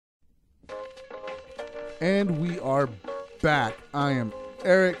And we are back. I am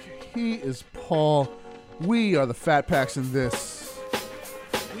Eric. He is Paul. We are the Fat Packs, and this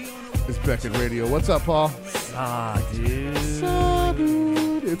is Beckett Radio. What's up, Paul? Dude.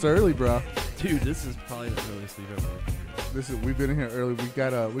 Dude. It's early, bro. Dude, this is probably the earliest we've ever We've been in here early. We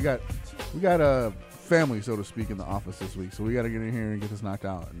got a family, so to speak, in the office this week, so we got to get in here and get this knocked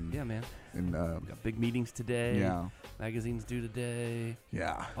out. And, yeah, man. And we got big meetings today. Yeah. Magazines due today.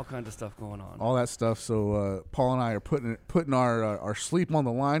 Yeah. All kinds of stuff going on. All that stuff. So Paul and I are putting our sleep on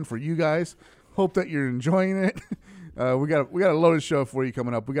the line for you guys. Hope that you're enjoying it. We got a loaded show for you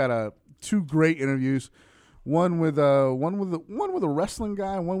coming up. We got two great interviews. One with a wrestling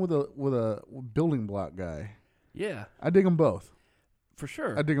guy, and one with a building block guy. Yeah. I dig them both. For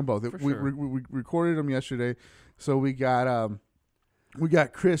sure. I dig them both. We recorded them yesterday, so we got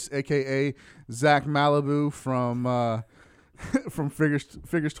Chris, aka Zach Malibu from from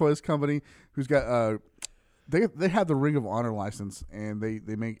Figures Toys Company, who's got they have the Ring of Honor license, and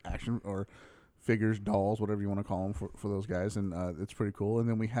they make action or figures, dolls, whatever you want to call them for those guys, and it's pretty cool. And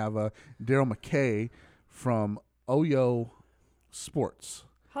then we have Daryl McKay from Oyo Sports.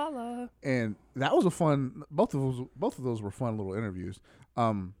 Holla. And that was a fun. Both of those were fun little interviews.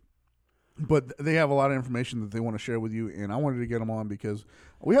 But they have a lot of information that they want to share with you, and I wanted to get them on because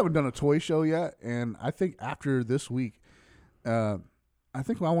we haven't done a toy show yet, and I think after this week, I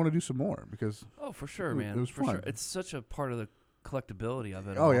think I want to do some more because for sure, man. It was for fun. Sure. It's such a part of the collectability of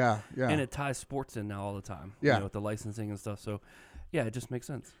it. Oh yeah. And it ties sports in now all the time. Yeah, with the licensing and stuff. So, yeah, it just makes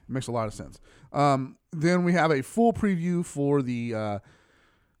sense. It makes a lot of sense. Then we have a full preview for the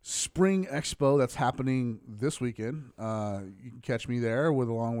Spring Expo that's happening this weekend. You can catch me there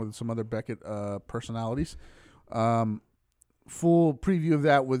along with some other Beckett personalities. Full preview of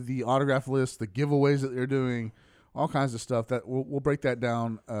that with the autograph list, the giveaways that they're doing, all kinds of stuff. That we'll break that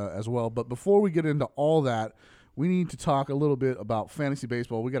down as well. But before we get into all that, we need to talk a little bit about fantasy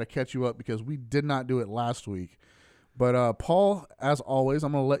baseball. We got to catch you up because we did not do it last week. But Paul, as always,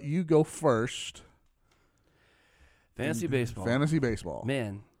 I'm going to let you go first. Fantasy baseball.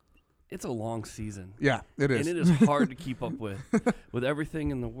 Man. It's a long season. Yeah, it is. And it is hard to keep up with. With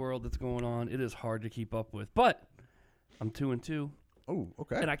everything in the world that's going on, it is hard to keep up with. But I'm 2-2. Oh,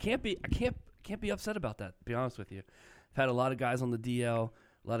 okay. And I can't be upset about that, to be honest with you. I've had a lot of guys on the DL,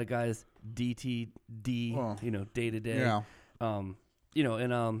 a lot of guys DTD, day to day. Yeah. And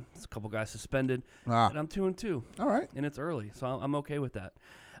there's a couple guys suspended. And I'm 2-2. All right. And it's early, so I'm okay with that.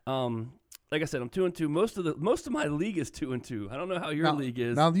 Like I said, I'm 2-2. Most of my league is 2-2. I don't know how your league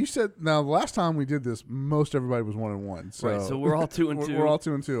is. Now the last time we did this, most everybody was 1-1. So right, so we're all 2-2. We're all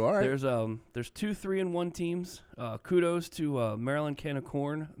 2-2. All right. There's 2 3-1 teams. Kudos to Maryland Can of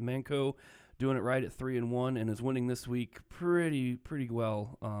Corn, Manco, doing it right at 3-1 and is winning this week pretty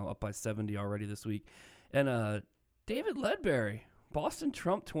well, up by 70 already this week. And David Ledbury, Boston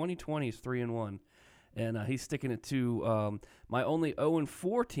Trump 2020 is 3-1, and he's sticking it to my only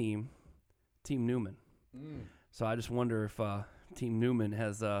 0-4 team. Team Newman. So I just wonder if Team Newman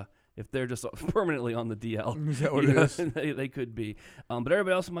has, if they're just permanently on the DL. Is that what it is? They could be. But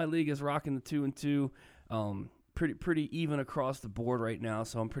everybody else in my league is rocking the 2-2. Pretty even across the board right now.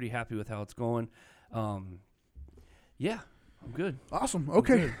 So I'm pretty happy with how it's going. Yeah, I'm good. Awesome.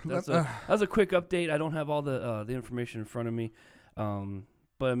 Okay. That was a quick update. I don't have all the information in front of me.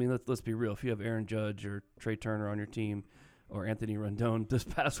 But I mean, let's be real. If you have Aaron Judge or Trey Turner on your team, or Anthony Rendon this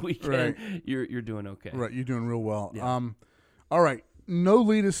past weekend, right, you're doing okay. Right, you're doing real well. Yeah. All right, no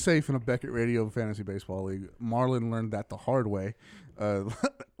lead is safe in a Beckett Radio Fantasy Baseball League. Marlon learned that the hard way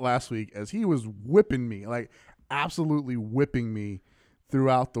last week as he was whipping me, like absolutely whipping me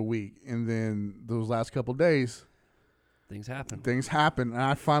throughout the week. And then those last couple of days, things happen. And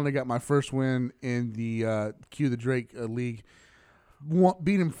I finally got my first win in the Q the Drake League.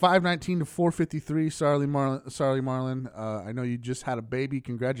 Beat him 519 to 453. Sorry, Marlon. I know you just had a baby.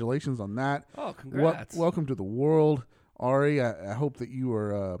 Congratulations on that. Oh, congrats. Welcome to the world, Ari. I hope that you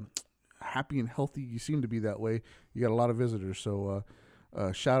are happy and healthy. You seem to be that way. You got a lot of visitors. So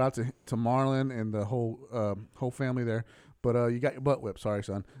shout out to Marlon and the whole family there. But you got your butt whipped. Sorry,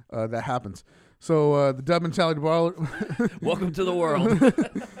 son. That happens. So the Dub Mentality Bar. Welcome to the world.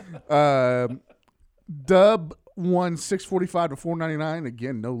 Dub won 645 to 499.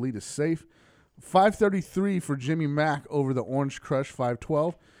 Again, no lead is safe. 533 for Jimmy Mack over the Orange Crush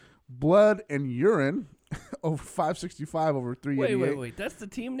 512. Blood and Urine over 565 over 388. Wait. That's the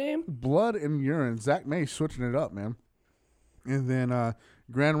team name? Blood and Urine. Zach May switching it up, man. And then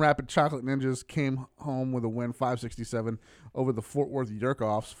Grand Rapid Chocolate Ninjas came home with a win 567 over the Fort Worth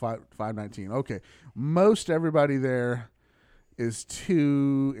Yerkoffs 519. Okay. Most everybody there is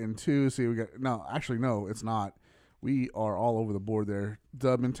 2-2. See, no, it's not. We are all over the board there.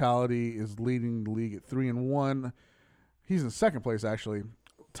 Dub Mentality is leading the league at 3-1. He's in second place, actually,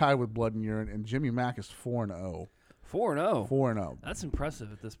 tied with Blood and Urine, and Jimmy Mack is 4-0. 4-0. 4-0. That's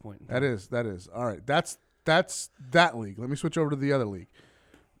impressive at this point. That is. All right, that's that league. Let me switch over to the other league.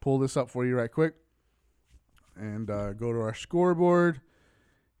 Pull this up for you right quick, and go to our scoreboard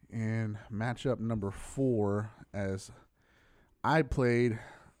and matchup number 4 as I played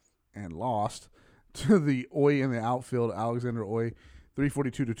and lost to the Oi in the outfield, Alexander Oi,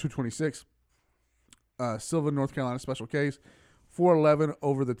 342 to 226. Silva, North Carolina special case, 411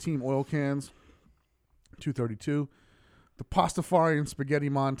 over the Team Oil Cans, 232. The Pastafarian Spaghetti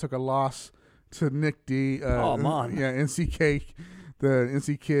Mon took a loss to Nick D. Mon. Yeah, NCK, the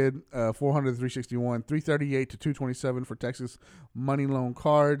NC Kid, 400 to 361, 338 to 227 for Texas Money Loan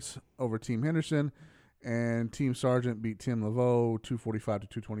Cards over Team Henderson. And Team Sargent beat Tim Laveau 245 to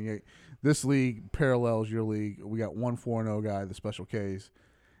 228. This league parallels your league. We got 1-4-0 guy, the special Ks,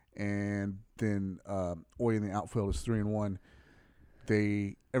 and then Oi in the outfield is 3-1.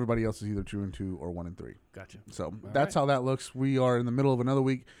 Everybody else is either 2-2 or 1-3. Gotcha. So that's how that looks. We are in the middle of another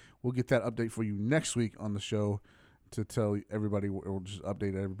week. We'll get that update for you next week on the show to tell everybody, or just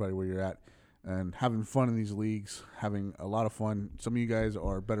update everybody where you're at. And having fun in these leagues, having a lot of fun. Some of you guys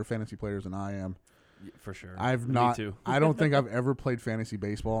are better fantasy players than I am. Yeah, for sure. Me too. I don't think I've ever played fantasy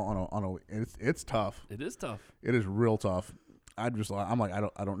baseball on a. It's tough. It is tough. It is real tough. I'm like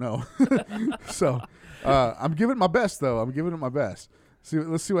I don't know. So I'm giving it my best though. I'm giving it my best.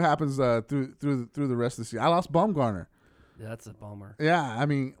 Let's see what happens through the rest of the season. I lost Baumgartner. Yeah, that's a bummer. Yeah, I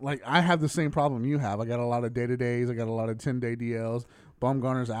mean, like I have the same problem you have. I got a lot of day-to-days. I got a lot of 10-day DLs.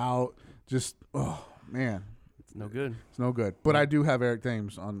 Baumgartner's out. Just man. It's no good. It's no good. But I do have Eric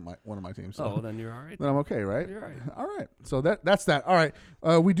Thames on one of my teams. So well, then you're all right. Then I'm okay, right? You're all right. All right. So that's that. All right.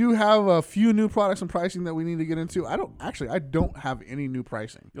 We do have a few new products and pricing that we need to get into. I don't have any new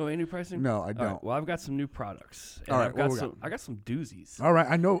pricing. You don't have any new pricing? No, I don't. Right, well, I've got some new products. And All right, I got some doozies. All right.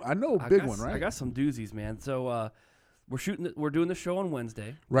 I know a big one, right? I got some doozies, man. So we're doing the show on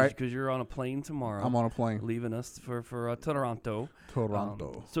Wednesday, right? Because you're on a plane tomorrow. I'm on a plane, leaving us for Toronto.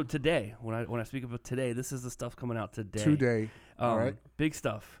 So today, when I speak about today, this is the stuff coming out today. All right, big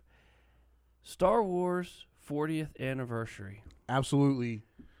stuff. Star Wars 40th anniversary. Absolutely.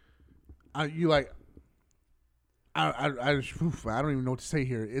 I don't even know what to say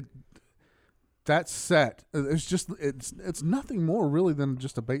here. That set, it's nothing more really than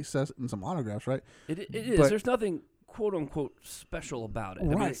just a base set and some autographs, right? It is. There's nothing quote unquote special about it.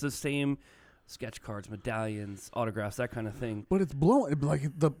 Right. I mean, it's the same sketch cards, medallions, autographs, that kind of thing. But it's blowing. Like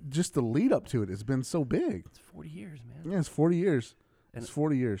just the lead up to it has been so big. It's 40 years, man. Yeah, it's 40 years. And it's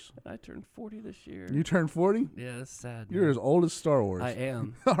 40 years. I turned 40 this year. You turned 40? Yeah, that's sad. You're as old as Star Wars. I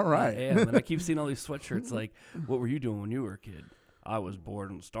am. All right. I am. And I keep seeing all these sweatshirts like, what were you doing when you were a kid? I was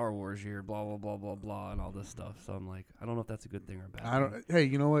born in Star Wars year, blah, blah, blah, blah, blah, and all this stuff. So I'm like, I don't know if that's a good thing or a bad thing. Hey,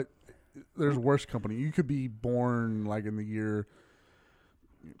 you know what? There's worse company. You could be born like in the year,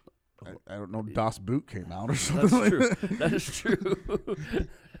 I don't know, Das Boot came out or something. That's true. That is true.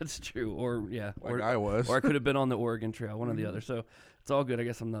 That's true. Or, yeah. Like I was. Or I could have been on the Oregon Trail, one or the other. So it's all good. I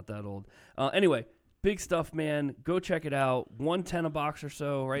guess I'm not that old. Anyway, big stuff, man. Go check it out. $110 a box or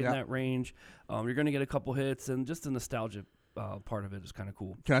so, right in that range. You're going to get a couple hits, and just the nostalgia part of it is kind of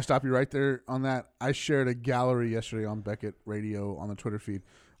cool. Can I stop you right there on that? I shared a gallery yesterday on Beckett Radio on the Twitter feed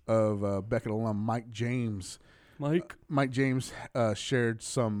of Beckett alum Mike James. Mike James shared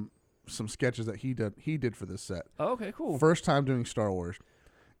some sketches that he did for this set. Oh, okay, cool. First time doing Star Wars.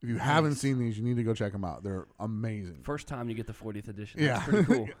 If you haven't seen these, you need to go check them out. They're amazing. First time you get the 40th edition. Yeah. That's pretty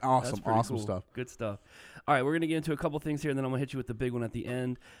cool. Awesome cool. stuff. Good stuff. All right, we're going to get into a couple things here, and then I'm going to hit you with the big one at the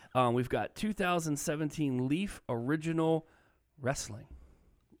end. We've got 2017 Leaf Original Wrestling.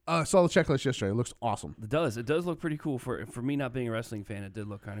 Saw the checklist yesterday. It looks awesome. It does. It does look pretty cool. For me not being a wrestling fan, it did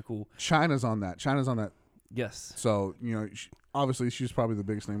look kind of cool. China's on that. Yes. So, obviously she's probably the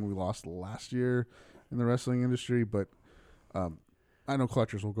biggest name we lost last year in the wrestling industry, but I know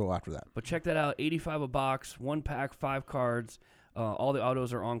collectors will go after that. But check that out. $85 a box, 1 pack, 5 cards. All the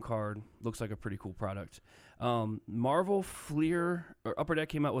autos are on card. Looks like a pretty cool product. Marvel Fleer, or Upper Deck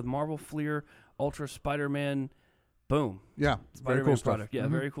came out with Marvel Fleer Ultra Spider-Man. Boom. Yeah, Spider-Man very cool product. stuff. Yeah,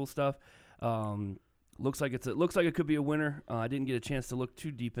 very cool stuff. Looks like it could be a winner. I didn't get a chance to look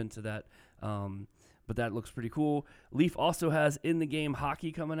too deep into that, but that looks pretty cool. Leaf also has In the Game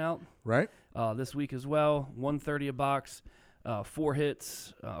Hockey coming out right this week as well. $130 a box, 4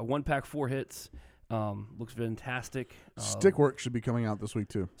 hits, 1 pack, 4 hits. Looks fantastic. Stick work should be coming out this week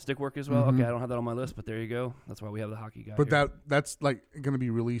too. Stick work as well. Okay, I don't have that on my list, but there you go. That's why we have the hockey guy. But here. that's like going to be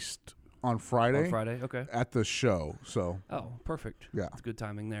released on Friday. On Friday, okay. At the show. So. Oh, perfect. Yeah. It's good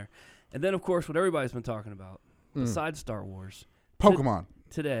timing there. And then, of course, what everybody's been talking about, besides Star Wars. Pokemon.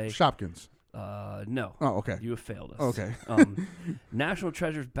 Today. Shopkins. No. Oh, okay. You have failed us. Okay. National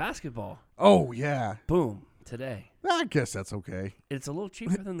Treasures basketball. Oh, yeah. Boom. Today. I guess that's okay. It's a little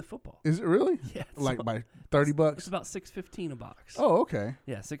cheaper than the football. Is it really? Yeah. Like by $30? It's about $6.15 a box. Oh, okay.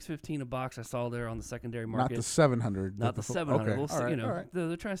 Yeah, $6.15 a box. I saw there on the secondary market. Not the 700. Not the 700. Okay. We'll see, All right. you know, All right.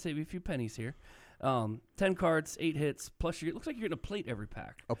 they're trying to save you a few pennies here. 10 cards, 8 hits, plus it looks like you're getting a plate every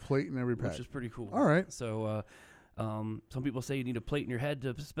pack. A plate in every pack. Which is pretty cool. All right. So some people say you need a plate in your head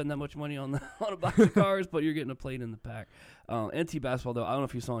to spend that much money on a box of cards, but you're getting a plate in the pack. NT basketball, though, I don't know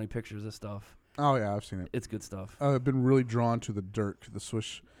if you saw any pictures of this stuff. Oh, yeah, I've seen it. It's good stuff. I've been really drawn to the Dirk, the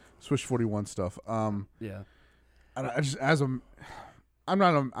Swish 41 stuff. Yeah. I just I'm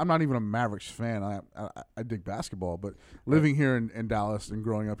not even a Mavericks fan. I dig basketball, but living here in Dallas and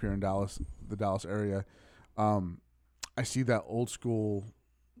growing up here in Dallas, the Dallas area, I see that old school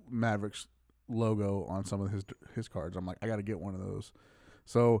Mavericks logo on some of his cards. I'm like, I got to get one of those.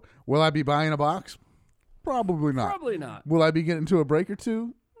 So, will I be buying a box? Probably not. Probably not. Will I be getting to a break or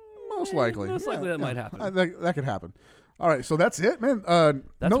two? Most likely. Most likely that might happen. That could happen. All right, so that's it, man.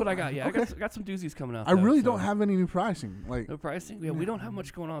 That's what I got. Yeah, okay. I got some doozies coming out. I really don't have any new pricing. Like no pricing. Yeah, we don't have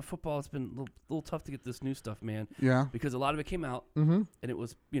much going on in football. It's been a little tough to get this new stuff, man. Yeah. Because a lot of it came out, mm-hmm. and it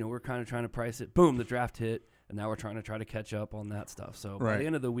was, we're kind of trying to price it. Boom, the draft hit, and now we're trying to catch up on that stuff. So by the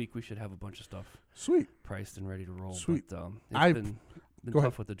end of the week, we should have a bunch of stuff sweet priced and ready to roll. Sweet. But, it's been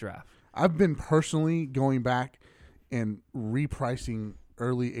tough with the draft. I've been personally going back and repricing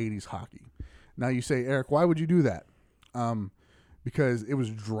early 80s hockey. Now you say, Eric, why would you do that? Because it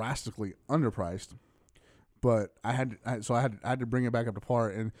was drastically underpriced, but I had to bring it back up to par.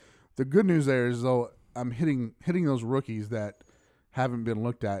 And the good news there is, though, I'm hitting those rookies that haven't been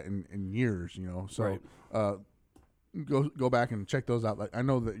looked at in years. So right. Go back and check those out. Like I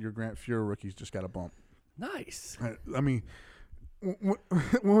know that your Grant Fuhrer rookies just got a bump. Nice. I mean, when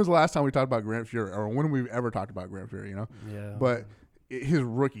was the last time we talked about Grant Fuhrer, or when we've ever talked about Grant Fuhrer? Yeah. But his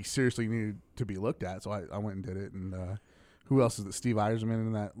rookie seriously needed to be looked at, so I went and did it. And who else is it? Steve Eisman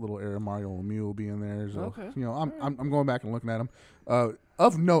in that little area. Mario Lemieux will be in there. So, okay. I'm going back and looking at them.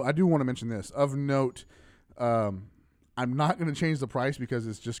 Of note, I do want to mention this. Of note, I'm not going to change the price because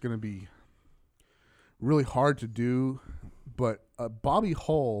it's just going to be really hard to do. But a Bobby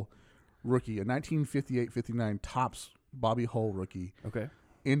Hull rookie, a 1958-59 Topps Bobby Hull rookie,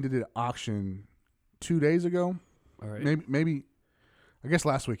 ended at auction 2 days ago. All right. Maybe. I guess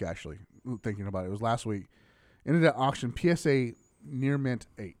last week, actually, thinking about it. It was last week. Ended at auction PSA near mint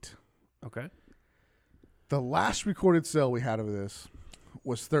 8. Okay. The last recorded sale we had of this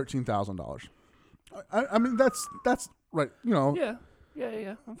was $13,000. I mean, that's right. Yeah.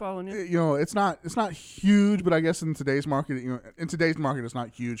 I'm following you. It's not huge, but I guess in today's market, it's not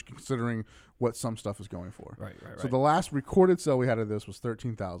huge considering what some stuff is going for. Right. So the last recorded sale we had of this was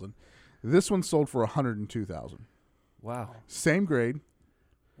 $13,000. This one sold for $102,000. Wow. Same grade.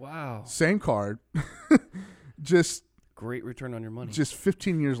 Wow. Same card. Just great return on your money. Just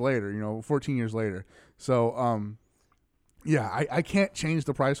 15 years later, 14 years later. So, I can't change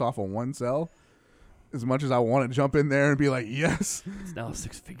the price off of one sell as much as I want to jump in there and be like, yes. It's now a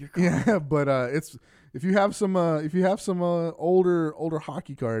 6-figure card. Yeah, but it's if you have some older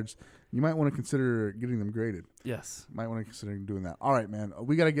hockey cards, you might want to consider getting them graded. Yes. Might want to consider doing that. All right, man.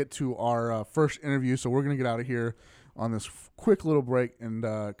 We got to get to our first interview, so we're going to get out of here on this quick little break. And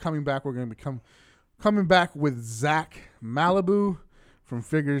coming back, we're going to be coming back with Zach Malibu from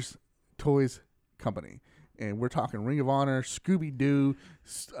Figures Toys Company. And we're talking Ring of Honor, Scooby-Doo.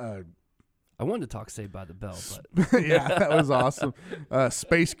 I wanted to talk Saved by the Bell, but yeah, that was awesome.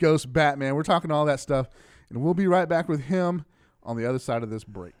 Space Ghost, Batman. We're talking all that stuff. And we'll be right back with him on the other side of this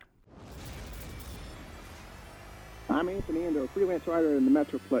break. I'm Anthony Endo, freelance writer in the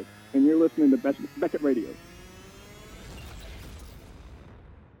Metroplex, and you're listening to Beckett Radio.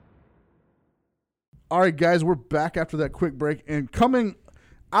 All right, guys, we're back after that quick break. And coming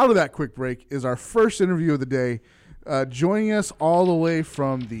out of that quick break is our first interview of the day. Joining us all the way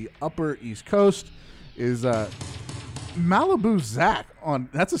from the Upper East Coast is Malibu Zach.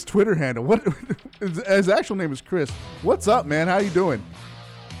 That's his Twitter handle. What his actual name is Chris. What's up, man? How you doing?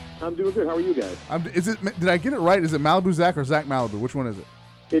 I'm doing good. How are you guys? Did I get it right? Is it Malibu Zach or Zach Malibu? Which one is it?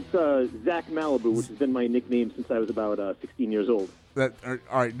 It's Zach Malibu, which has been my nickname since I was about 16 years old. All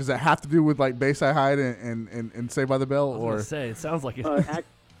right. Does that have to do with like Bayside Hyde and Saved by the Bell? I was gonna say, it sounds like it.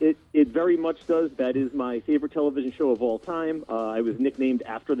 It very much does. That is my favorite television show of all time. I was nicknamed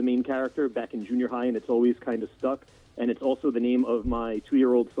after the main character back in junior high, and it's always kind of stuck. And it's also the name of my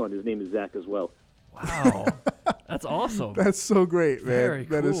 2-year-old son. His name is Zach as well. Wow. That's awesome. That's so great, man. Very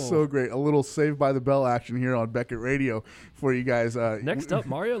That is cool. so great. A little Saved by the Bell action here on Beckett Radio for you guys. Next up,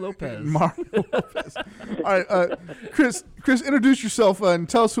 Mario Lopez. Mario Lopez. All right, Chris, introduce yourself and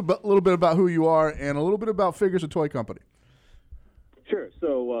tell us a little bit about who you are and a little bit about Figures, a toy company. Sure.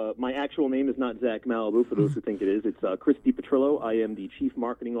 So my actual name is not Zach Malibu, for those who think it is. It's Chris DiPetrillo. I am the Chief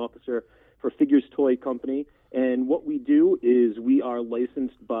Marketing Officer for Figures Toy Company. And what we do is we are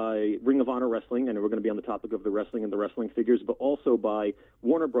licensed by Ring of Honor Wrestling, and we're going to be on the topic of the wrestling and the wrestling figures, but also by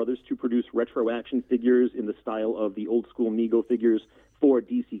Warner Brothers to produce retro action figures in the style of the old school Mego figures for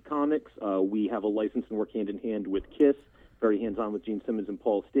DC Comics. We have a license and work hand in hand with KISS, very hands-on with Gene Simmons and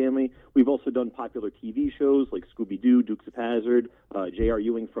Paul Stanley. We've also done popular TV shows like Scooby-Doo, Dukes of Hazzard, J.R.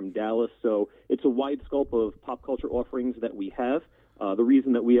 Ewing from Dallas. So it's a wide scope of pop culture offerings that we have. The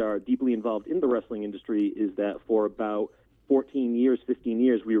reason that we are deeply involved in the wrestling industry is that for about 15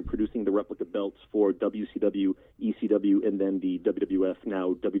 years, we were producing the replica belts for WCW, ECW, and then the WWF,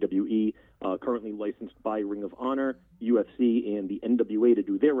 now WWE, currently licensed by Ring of Honor, UFC, and the NWA to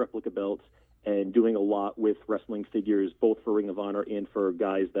do their replica belts, and doing a lot with wrestling figures, both for Ring of Honor and for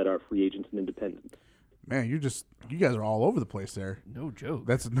guys that are free agents and independents. Man, you guys are all over the place there. No joke.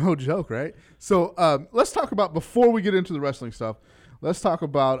 That's no joke, right? So let's talk about, before we get into the wrestling stuff, let's talk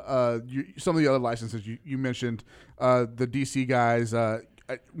about some of the other licenses you mentioned. The DC guys.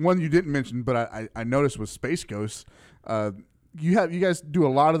 One you didn't mention, but I noticed was Space Ghost. You guys do a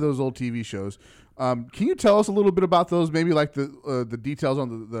lot of those old TV shows. Can you tell us a little bit about those? Maybe like the details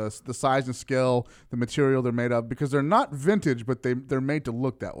on the size and scale, the material they're made of, because they're not vintage, but they're made to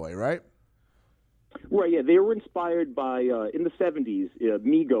look that way, right? Right, yeah. They were inspired by, in the 70s,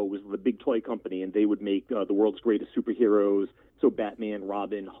 Mego was the big toy company, and they would make the world's greatest superheroes, so Batman,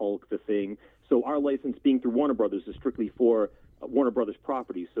 Robin, Hulk, The Thing. So our license, being through Warner Brothers, is strictly for Warner Brothers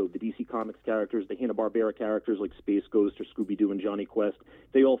properties. So the DC Comics characters, the Hanna-Barbera characters like Space Ghost or Scooby-Doo and Johnny Quest,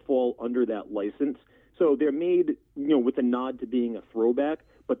 they all fall under that license. So they're made, with a nod to being a throwback,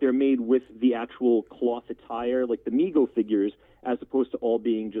 but they're made with the actual cloth attire, like the Mego figures, as opposed to all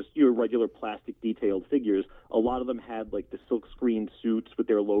being just your regular plastic detailed figures. A lot of them had like the silk screen suits with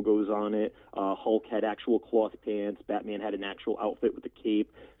their logos on it. Hulk had actual cloth pants. Batman had an actual outfit with a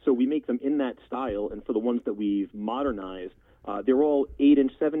cape. So we make them in that style, and for the ones that we've modernized, they're all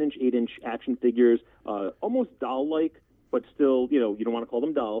 8-inch, 7-inch, 8-inch action figures, almost doll-like, but still, you don't want to call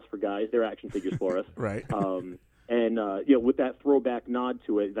them dolls for guys. They're action figures for us. Right. And with that throwback nod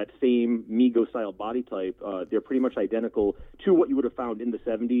to it, that same Mego-style body type, they're pretty much identical to what you would have found in the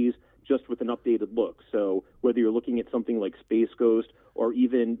 70s, just with an updated look. So whether you're looking at something like Space Ghost or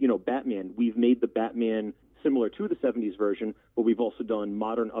even, Batman, we've made the Batman similar to the 70s version, but we've also done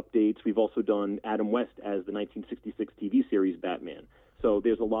modern updates. We've also done Adam West as the 1966 TV series Batman. So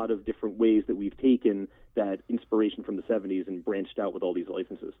there's a lot of different ways that we've taken that inspiration from the 70s and branched out with all these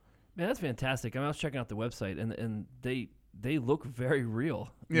licenses. Man, that's fantastic. I was checking out the website, and they look very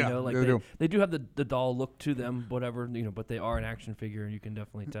real. Yeah, they do. They do have the doll look to them, whatever, but they are an action figure, and you can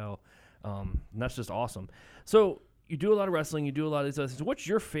definitely tell. And that's just awesome. So you do a lot of wrestling. You do a lot of these other things. What's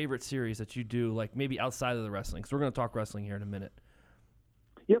your favorite series that you do, like maybe outside of the wrestling? So we're going to talk wrestling here in a minute.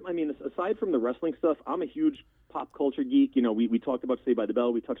 Yep, I mean, aside from the wrestling stuff, I'm a huge pop culture geek. We talked about Saved by the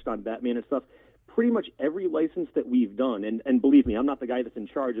Bell. We touched on Batman and stuff. Pretty much every license that we've done, and believe me, I'm not the guy that's in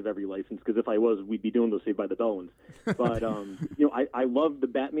charge of every license, because if I was, we'd be doing those Saved by the Bell ones. But, I love the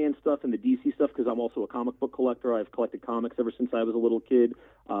Batman stuff and the DC stuff because I'm also a comic book collector. I've collected comics ever since I was a little kid.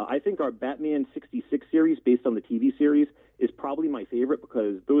 I think our Batman 66 series, based on the TV series, is probably my favorite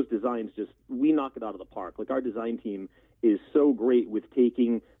because those designs we knock it out of the park. Like, our design team is so great with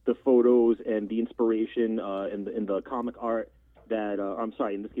taking the photos and the inspiration and the comic art that,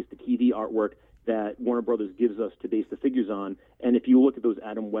 in this case, the TV artwork that Warner Brothers gives us to base the figures on. And if you look at those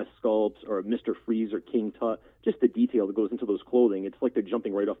Adam West sculpts or Mr. Freeze or King Tut, just the detail that goes into those clothing, it's like they're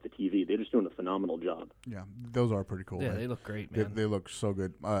jumping right off the TV. They're just doing a phenomenal job. Yeah, those are pretty cool. Yeah, man. they look great, man. They look so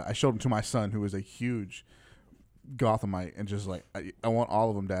good. I showed them to my son, who is a huge Gothamite, and just like, I want all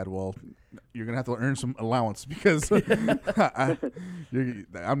of them, Dad. Well, you're gonna have to earn some allowance because I'm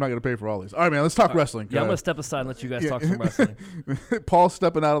not gonna pay for all these. All right, man. Let's talk wrestling. Yeah, I'm gonna step aside and let you guys talk some wrestling. Paul's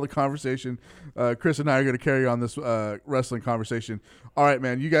stepping out of the conversation. Chris and I are gonna carry on this wrestling conversation. All right,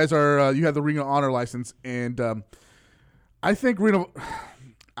 man. You guys are you have the Ring of Honor license, and I think Ring of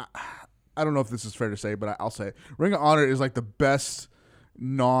I don't know if this is fair to say, but I'll say it. Ring of Honor is like the best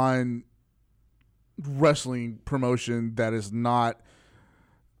non-wrestling promotion that is not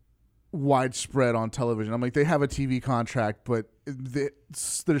widespread on television. I'm like, they have a TV contract, but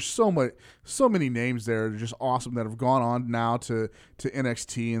there's so many names there that are just awesome that have gone on now to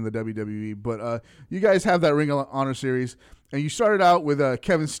NXT and the WWE. But you guys have that Ring of Honor series, and you started out with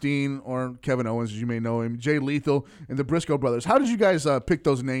Kevin Steen, or Kevin Owens, as you may know him, Jay Lethal, and the Briscoe brothers. How did you guys pick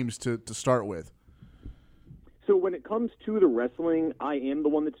those names to start with? So when it comes to the wrestling, I am the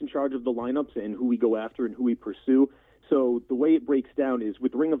one that's in charge of the lineups and who we go after and who we pursue. So the way it breaks down is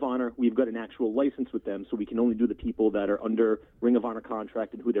with Ring of Honor, we've got an actual license with them, so we can only do the people that are under Ring of Honor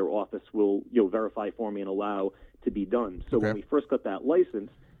contract and who their office will verify for me and allow to be done. So when we first got that license,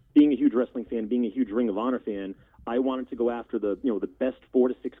 being a huge wrestling fan, being a huge Ring of Honor fan, I wanted to go after the best 4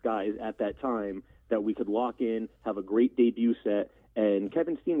 to 6 guys at that time that we could lock in, have a great debut set. And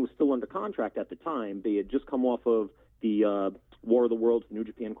Kevin Steen was still under contract at the time. They had just come off of the War of the Worlds, New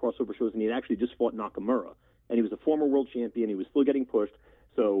Japan crossover shows, and he had actually just fought Nakamura. And he was a former world champion. He was still getting pushed.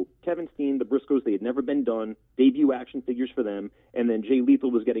 So Kevin Steen, the Briscoes, they had never been done. Debut action figures for them. And then Jay Lethal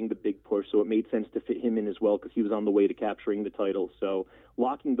was getting the big push, so it made sense to fit him in as well because he was on the way to capturing the title. So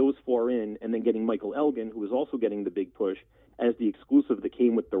locking those 4 in and then getting Michael Elgin, who was also getting the big push, as the exclusive that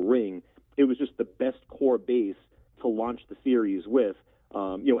came with the ring, it was just the best core base to launch the series with.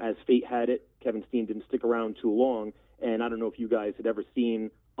 As fate had it, Kevin Steen didn't stick around too long. And I don't know if you guys had ever seen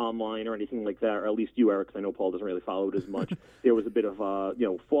online or anything like that, or at least you, Eric, because I know Paul doesn't really follow it as much. There was a bit of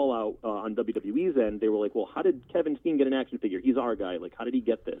fallout on WWE's end. They were like, well, how did Kevin Steen get an action figure? He's our guy. Like, how did he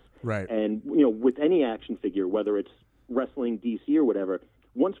get this? Right. And, with any action figure, whether it's wrestling, DC, or whatever,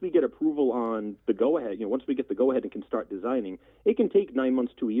 once we get approval on the go-ahead, once we get the go-ahead and can start designing, it can take 9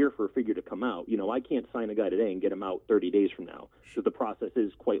 months to a year for a figure to come out. I can't sign a guy today and get him out 30 days from now. So the process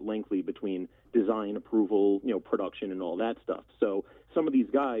is quite lengthy between design, approval, production, and all that stuff. So some of these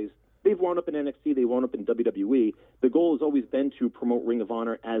guys, they've wound up in NXT, they wound up in WWE. The goal has always been to promote Ring of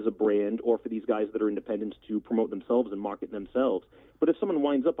Honor as a brand, or for these guys that are independents to promote themselves and market themselves. But if someone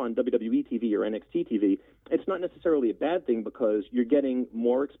winds up on WWE TV or NXT TV, it's not necessarily a bad thing because you're getting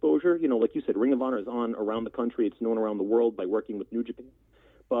more exposure. Like you said, Ring of Honor is on around the country. It's known around the world by working with New Japan.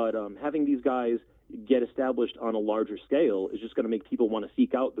 But having these guys get established on a larger scale is just going to make people want to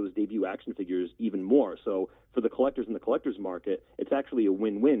seek out those debut action figures even more. So for the collectors in the collectors market, it's actually a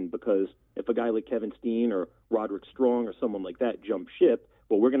win-win because if a guy like Kevin Steen or Roderick Strong or someone like that jump ship,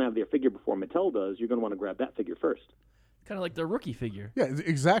 well, we're going to have their figure before Mattel does. You're going to want to grab that figure first. Kind of like the rookie figure. Yeah,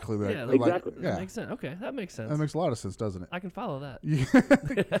 exactly. That. Yeah, exactly. That makes sense. Okay, that makes sense. That makes a lot of sense, doesn't it? I can follow that.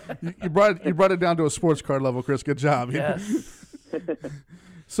 you brought it down to a sports card level, Chris. Good job. Yes.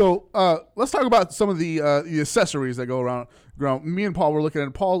 So let's talk about some of the accessories that go around. Me and Paul were looking at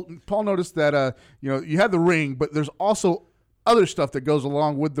it. Paul noticed that you had the ring, but there's also other stuff that goes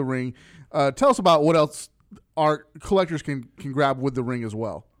along with the ring. Tell us about what else our collectors can grab with the ring as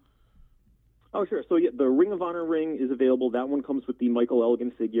well. Oh, sure. So, the Ring of Honor ring is available. That one comes with the Michael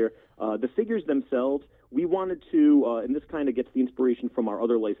Elgin figure. The figures themselves, we wanted to, and this kind of gets the inspiration from our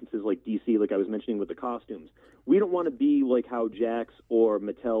other licenses like DC, like I was mentioning with the costumes. We don't want to be like how Jakks or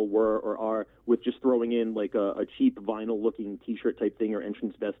Mattel were or are with just throwing in like a cheap vinyl-looking T-shirt type thing or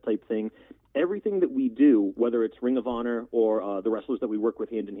entrance vest type thing. Everything that we do, whether it's Ring of Honor or the wrestlers that we work with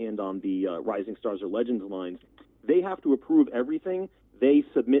hand-in-hand on the Rising Stars or Legends lines, they have to approve everything. They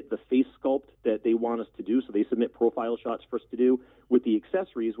submit the face sculpt that they want us to do, so they submit profile shots for us to do. With the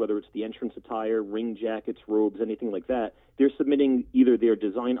accessories, whether it's the entrance attire, ring jackets, robes, anything like that, they're submitting either their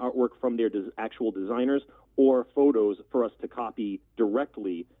design artwork from their actual designers or photos for us to copy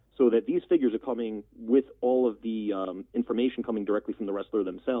directly so that these figures are coming with all of the information coming directly from the wrestler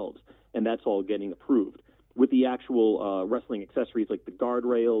themselves, and that's all getting approved. With the actual wrestling accessories like the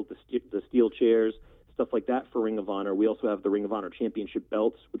guardrail, the steel chairs, stuff like that for Ring of Honor. We also have the Ring of Honor Championship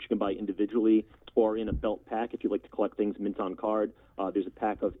belts, which you can buy individually or in a belt pack if you like to collect things mint on card. There's a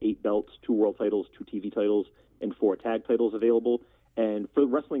pack of 8 belts, 2 world titles, 2 TV titles, and 4 tag titles available. And for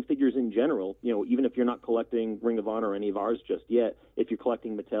wrestling figures in general, even if you're not collecting Ring of Honor or any of ours just yet, if you're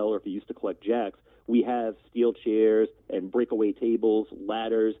collecting Mattel or if you used to collect Jakks, we have steel chairs and breakaway tables,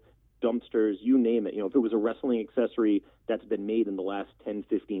 ladders, dumpsters, you name it. If it was a wrestling accessory that's been made in the last 10,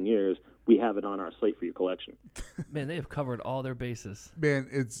 15 years, we have it on our site for your collection. Man, they have covered all their bases. Man,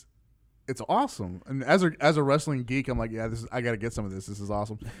 it's awesome. And as a wrestling geek, I'm like, I got to get some of this. This is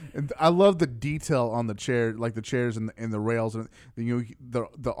awesome. And I love the detail on the chair, like the chairs and the rails, and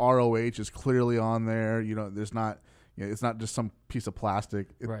the ROH is clearly on there. There's not. It's not just some piece of plastic.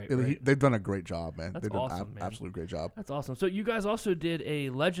 Right. They've done a great job, man. That's They've done awesome, man. Absolute great job. That's awesome. So you guys also did a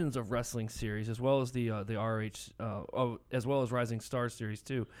Legends of Wrestling series as well as the ROH, as well as Rising Stars series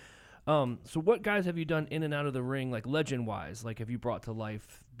too. So what guys have you done in and out of the ring, like legend-wise? Like, have you brought to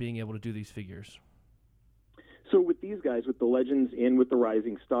life being able to do these figures? So with these guys, with the Legends and with the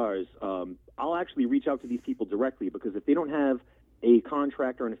Rising Stars, I'll actually reach out to these people directly, because if they don't have a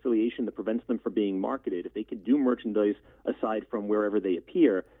contract or an affiliation that prevents them from being marketed, if they can do merchandise aside from wherever they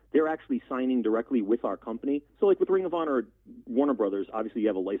appear, they're actually signing directly with our company. So like with Ring of Honor or Warner Brothers, obviously you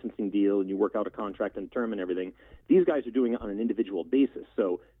have a licensing deal and you work out a contract and term and everything. These guys are doing it on an individual basis.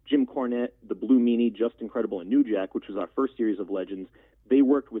 So Jim Cornette, the Blue Meanie, Just Incredible, and New Jack, which was our first series of Legends, they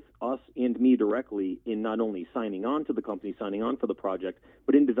worked with us and me directly in not only signing on to the company, signing on for the project,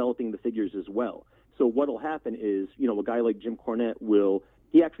 but in developing the figures as well. So what'll happen is, a guy like Jim Cornette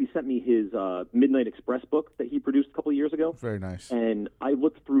he actually sent me his Midnight Express book that he produced a couple of years ago. Very nice. And I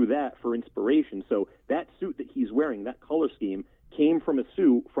looked through that for inspiration. So that suit that he's wearing, that color scheme, came from a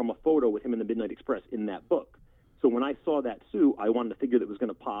suit from a photo with him in the Midnight Express in that book. So when I saw that suit, I wanted a figure that was going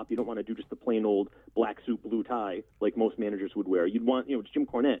to pop. You don't want to do just the plain old black suit, blue tie like most managers would wear. You'd want, it's Jim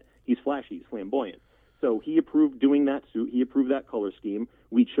Cornette. He's flashy, he's flamboyant. So he approved doing that suit. He approved that color scheme.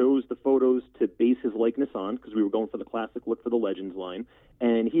 We chose the photos to base his likeness on, because we were going for the classic look for the Legends line.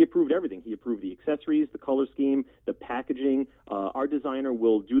 And he approved everything. He approved the accessories, the color scheme, the packaging. Our designer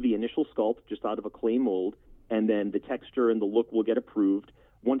will do the initial sculpt just out of a clay mold, and then the texture and the look will get approved.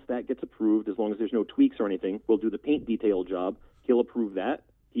 Once that gets approved, as long as there's no tweaks or anything, we'll do the paint detail job. He'll approve that.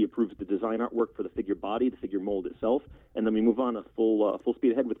 He approves the design artwork for the figure body, the figure mold itself, and then we move on a full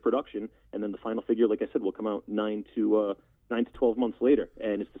speed ahead with production. And then the final figure, like I said, will come out 9 to 12 months later,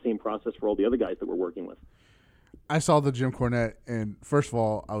 and it's the same process for all the other guys that we're working with. I saw the Jim Cornette, and first of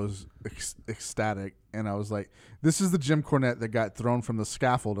all, I was ecstatic, and I was like, "This is the Jim Cornette that got thrown from the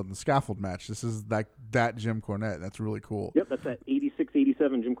scaffold in the scaffold match. This is like that Jim Cornette. That's really cool." Yep, that's that 86,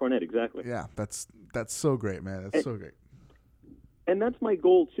 87 Jim Cornette, exactly. Yeah, that's so great, man. That's so great. And that's my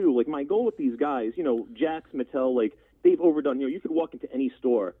goal, too. Like, my goal with these guys, Jax, Mattel, like, they've overdone. You could walk into any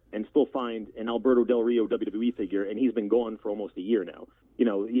store and still find an Alberto Del Rio WWE figure, and he's been gone for almost a year now.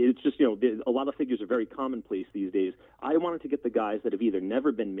 It's just, a lot of figures are very commonplace these days. I wanted to get the guys that have either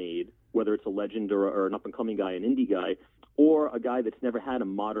never been made, whether it's a legend or an up-and-coming guy, an indie guy, or a guy that's never had a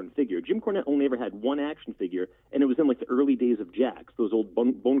modern figure. Jim Cornette only ever had one action figure, and it was in, like, the early days of Jax, those old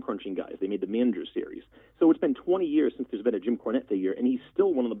bone-crunching guys. They made the Manager series. So it's been 20 years since there's been a Jim Cornette figure, and he's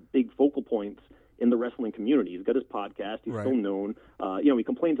still one of the big focal points in the wrestling community. He's got his podcast. He's still known. He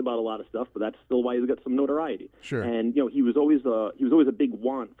complains about a lot of stuff, but that's still why he's got some notoriety. Sure. And he was always a big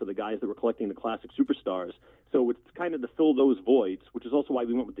want for the guys that were collecting the classic superstars. So it's kind of to fill those voids, which is also why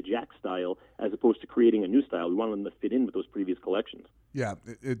we went with the Jack style as opposed to creating a new style. We wanted them to fit in with those previous collections. Yeah,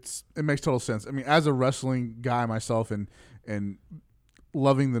 it makes total sense. I mean, as a wrestling guy myself, and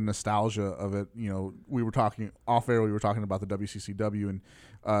loving the nostalgia of it. We were talking off air. We were talking about the WCCW,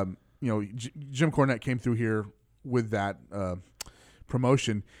 and Jim Cornette came through here with that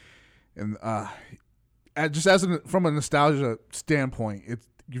promotion, and from a nostalgia standpoint,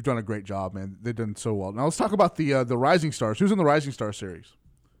 you've done a great job, man. They've done so well. Now let's talk about the Rising Stars. Who's in the Rising Star series?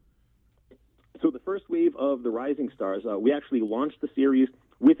 So the first wave of the Rising Stars, we actually launched the series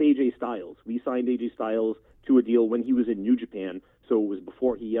with AJ Styles. We signed AJ Styles to a deal when he was in New Japan, so it was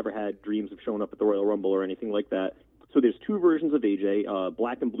before he ever had dreams of showing up at the Royal Rumble or anything like that. So there's two versions of AJ,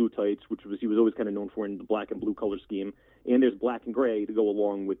 black and blue tights, which he was always kind of known for in the black and blue color scheme, and there's black and gray to go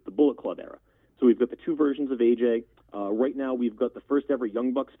along with the Bullet Club era. So we've got the two versions of AJ. Right now we've got the first ever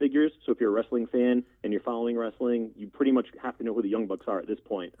Young Bucks figures. So if you're a wrestling fan and you're following wrestling, you pretty much have to know who the Young Bucks are at this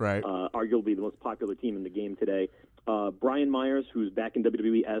point. Right. Arguably the most popular team in the game today. Brian Myers, who's back in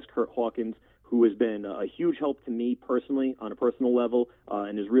WWE as Kurt Hawkins, who has been a huge help to me personally on a personal level,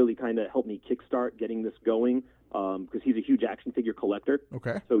 and has really kind of helped me kickstart getting this going, because he's a huge action figure collector.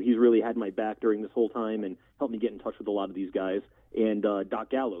 Okay. So he's really had my back during this whole time and helped me get in touch with a lot of these guys. And Doc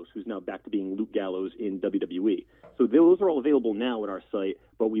Gallows, who's now back to being Luke Gallows in WWE. So those are all available now at our site,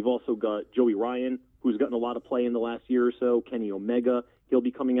 but we've also got Joey Ryan, who's gotten a lot of play in the last year or so, Kenny Omega, he'll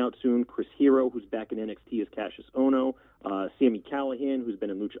be coming out soon, Chris Hero, who's back in NXT as Cassius Ohno, Sami Callihan, who's been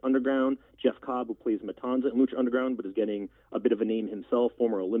in Lucha Underground, Jeff Cobb, who plays Matanza in Lucha Underground, but is getting a bit of a name himself,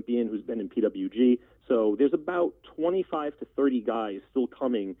 former Olympian who's been in PWG. So there's about 25 to 30 guys still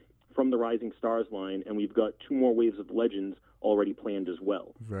coming from the Rising Stars line, and we've got two more waves of Legends already planned as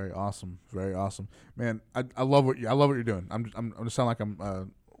well. Very awesome, man. I love what you're doing. I'm gonna sound like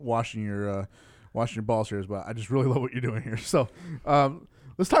I'm washing your balls here, but I just really love what you're doing here. So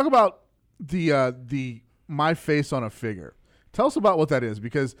let's talk about the My Face on a Figure. Tell us about what that is,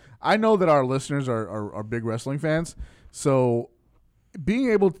 because I know that our listeners are big wrestling fans. So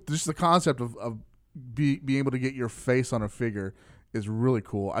being able to, just the concept of being able to get your face on a figure is really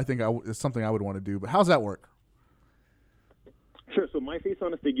cool. I think it's something I would want to do. But how's that work? Sure. So My Face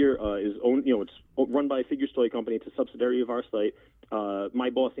on a Figure is owned. It's run by Figures Toy Company. It's a subsidiary of our site. My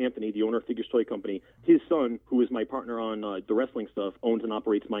boss Anthony, the owner of Figures Toy Company, his son, who is my partner on the wrestling stuff, owns and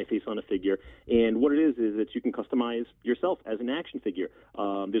operates My Face on a Figure. And what it is that you can customize yourself as an action figure.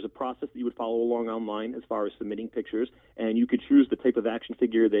 There's a process that you would follow along online as far as submitting pictures, and you could choose the type of action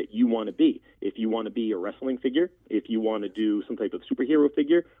figure that you want to be. If you want to be a wrestling figure, if you want to do some type of superhero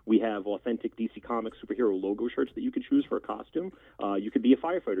figure, we have authentic DC Comics superhero logo shirts that you could choose for a costume. You could be a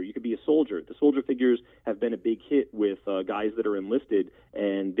firefighter. You could be a soldier. The soldier figures have been a big hit with guys that are enlisted,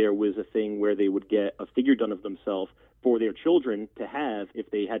 and there was a thing where they would get a figure done of themselves for their children to have if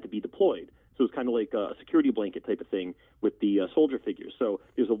they had to be deployed. So it's kind of like a security blanket type of thing with the soldier figures. So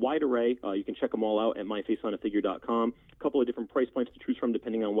there's a wide array. You can check them all out at myfaceonafigure.com. A couple of different price points to choose from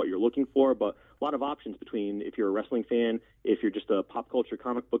depending on what you're looking for, but a lot of options between if you're a wrestling fan, if you're just a pop culture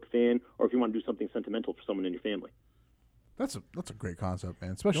comic book fan, or if you want to do something sentimental for someone in your family. That's a great concept,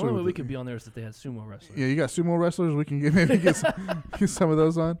 man. The Especially only way with we could be on there is if they had sumo wrestlers. Yeah, you got sumo wrestlers. We can get some of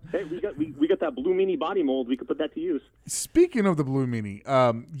those on. Hey, we got that Blue Meanie body mold. We could put that to use. Speaking of the Blue Meanie,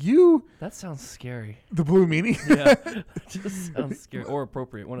 That sounds scary. the Blue Meanie. Yeah, just sounds scary or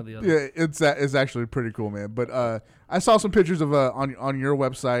appropriate. One or the other. Yeah, it's actually pretty cool, man. But I saw some pictures of on your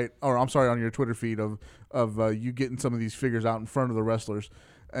website, or I'm sorry, on your Twitter feed of you getting some of these figures out in front of the wrestlers,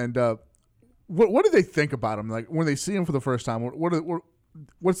 and what do they think about them? Like when they see them for the first time,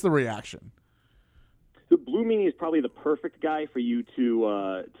 what's the reaction? The Blue Meanie is probably the perfect guy for you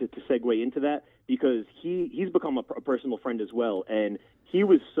to segue into that, because he's become a personal friend as well, and he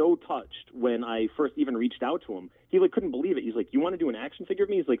was so touched when I first even reached out to him. He couldn't believe it. He's like, "You want to do an action figure of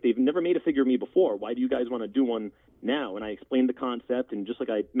me?" He's like, "They've never made a figure of me before. Why do you guys want to do one now?" And I explained the concept, and just like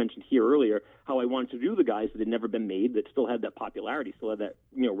I mentioned here earlier, how I wanted to do the guys that had never been made, that still had that popularity, still had that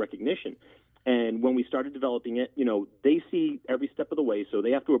recognition. And when we started developing it, they see every step of the way, so they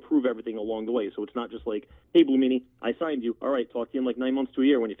have to approve everything along the way. So it's not just like, "Hey, Blue Meanie, I signed you. All right, talk to you in 9 months to a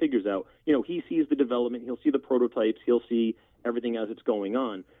year when your figure's out." He sees the development. He'll see the prototypes. He'll see everything as it's going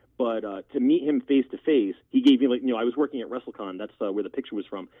on. But to meet him face to face, he gave me I was working at WrestleCon. That's where the picture was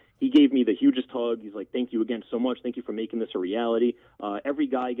from. He gave me the hugest hug. He's like, "Thank you again so much. Thank you for making this a reality." Every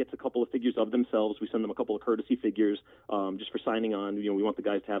guy gets a couple of figures of themselves. We send them a couple of courtesy figures just for signing on. We want the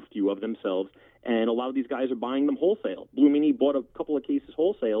guys to have a few of themselves. And a lot of these guys are buying them wholesale. Blue Meanie bought a couple of cases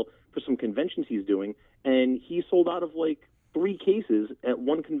wholesale for some conventions he's doing, and he sold out of 3 cases at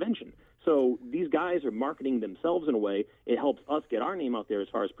one convention. So these guys are marketing themselves in a way. It helps us get our name out there as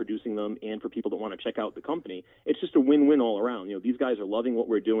far as producing them, and for people that want to check out the company. It's just a win-win all around. These guys are loving what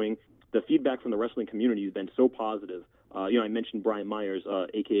we're doing. The feedback from the wrestling community has been so positive. I mentioned Brian Myers,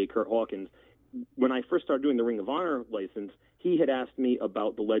 a.k.a. Kurt Hawkins. When I first started doing the Ring of Honor license, he had asked me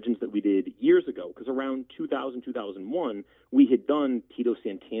about the legends that we did years ago, because around 2000, 2001, we had done Tito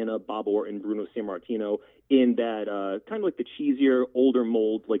Santana, Bob Orton, Bruno Sammartino in that kind of like the cheesier, older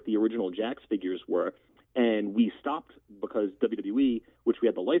mold, like the original Jakks figures were. And we stopped because WWE, which we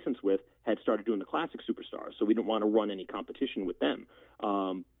had the license with, had started doing the classic superstars, so we didn't want to run any competition with them.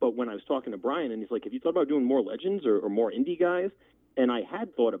 But when I was talking to Brian, and he's like, "Have you thought about doing more legends or more indie guys?" And I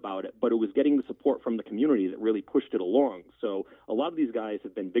had thought about it, but it was getting the support from the community that really pushed it along. So a lot of these guys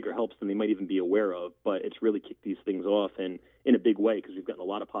have been bigger helps than they might even be aware of, but it's really kicked these things off and in a big way, because we've gotten a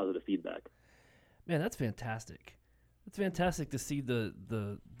lot of positive feedback. Man, that's fantastic. It's fantastic to see the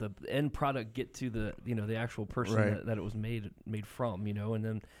end product get to the actual person Right. that it was made from, and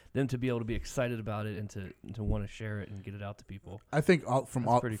then them to be able to be excited about it and to want to share it and get it out to people. I think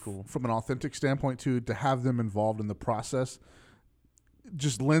That's pretty cool. From an authentic standpoint too, to have them involved in the process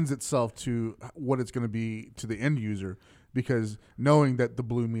just lends itself to what it's going to be to the end user, because knowing that the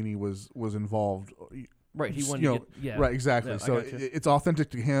Blue Meanie was involved. Right, he wanted to get, yeah. Right, exactly. Yeah, So I got you. it's authentic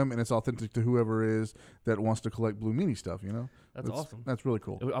to him, and it's authentic to whoever is that wants to collect Blue Meanie stuff. That's awesome. That's really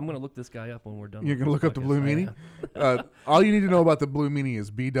cool. I'm going to look this guy up when we're done. You're with gonna this look up the Blue podcast. Meanie. All you need to know about the Blue Meanie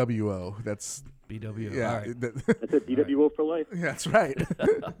is BWO. That's BW. yeah. All right. That's it, BWO for life. That's right.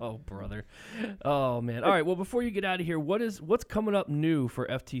 Oh, brother. Oh, man. All right. Well, before you get out of here, what's coming up new for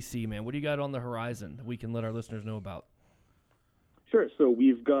FTC, man? What do you got on the horizon that we can let our listeners know about? Sure. So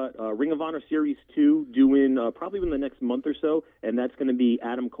we've got Ring of Honor Series 2 doing probably within the next month or so, and that's going to be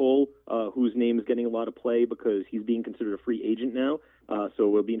Adam Cole, whose name is getting a lot of play because he's being considered a free agent now. So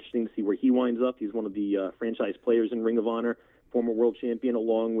it'll be interesting to see where he winds up. He's one of the franchise players in Ring of Honor, former world champion,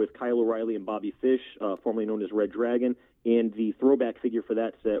 along with Kyle O'Reilly and Bobby Fish, formerly known as Red Dragon. And the throwback figure for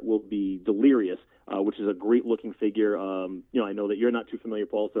that set will be Delirious, which is a great looking figure. I know that you're not too familiar,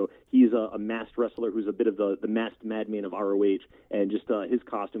 Paul. So he's a masked wrestler who's a bit of the masked madman of ROH, and just his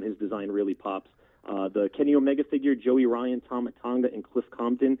costume, his design really pops. The Kenny Omega figure, Joey Ryan, Tama Tonga, and Cliff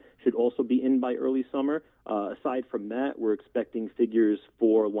Compton should also be in by early summer. Aside from that, we're expecting figures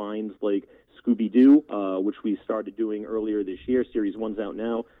for lines like Scooby-Doo, which we started doing earlier this year. Series 1's out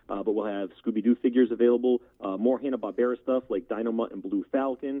now, but we'll have Scooby-Doo figures available. More Hanna-Barbera stuff like Dynomutt and Blue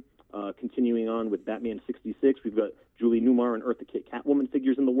Falcon. Continuing on with Batman 66, we've got Julie Newmar and Eartha Kitt Catwoman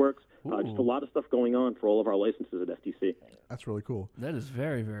figures in the works. Just a lot of stuff going on for all of our licenses at FTC. That's really cool. That is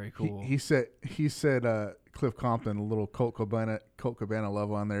very, very cool. He said Cliff Compton, a little Colt Cabana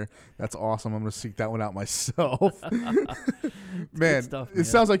love on there. That's awesome. I'm going to seek that one out myself. Man, stuff, it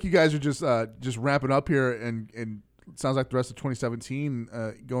sounds like you guys are just ramping up here, and it sounds like the rest of 2017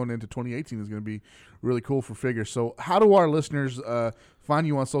 going into 2018 is going to be really cool for figures. So how do our listeners find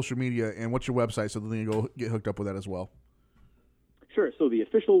you on social media, and what's your website so that they can go get hooked up with that as well? Sure. So the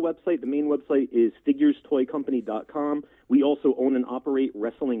official website, the main website, is figurestoycompany.com. We also own and operate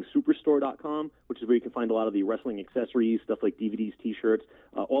WrestlingSuperstore.com, which is where you can find a lot of the wrestling accessories, stuff like DVDs, T-shirts.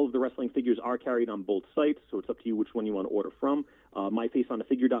 All of the wrestling figures are carried on both sites, so it's up to you which one you want to order from.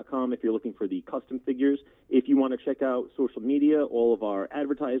 MyFaceOnAFigure.com if you're looking for the custom figures. If you want to check out social media, all of our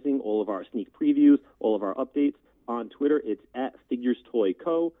advertising, all of our sneak previews, all of our updates, on Twitter, it's at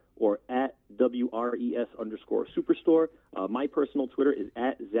FiguresToyCo or at WRES_Superstore. My personal Twitter is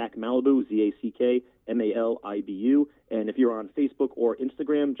at Zach Malibu, ZACKMALIBU. And if you're on Facebook or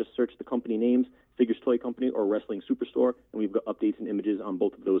Instagram, just search the company names, Figures Toy Company or Wrestling Superstore, and we've got updates and images on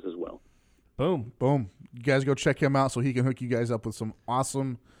both of those as well. Boom. You guys go check him out so he can hook you guys up with some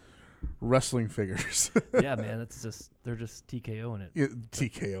awesome wrestling figures. Yeah, man, they're just TKOing it. Yeah,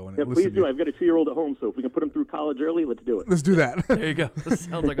 TKOing it. Yeah, please do. I've got a 2-year-old at home, so if we can put him through college early, let's do it. Let's do that. There you go. That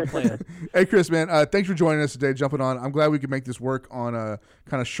sounds like a plan. Hey, Chris, man, thanks for joining us today, jumping on. I'm glad we could make this work on a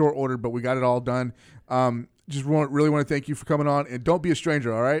kind of short order, but we got it all done. Really want to thank you for coming on, and don't be a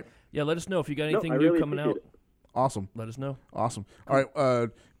stranger, all right? Yeah, let us know if you got anything really new coming out. it. Awesome. Let us know. Awesome. All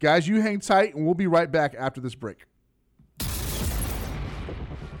right, guys, you hang tight, and we'll be right back after this break.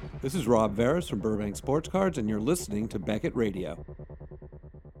 This is Rob Veras from Burbank Sports Cards, and you're listening to Beckett Radio.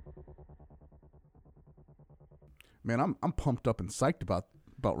 Man, I'm pumped up and psyched about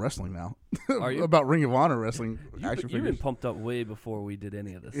wrestling now. Are you? About Ring of Honor wrestling action You've been figures. pumped up way before we did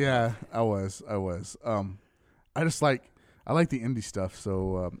any of this. Yeah, I was. I just I like the indie stuff.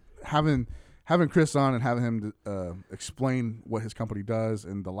 So having Chris on and having him explain what his company does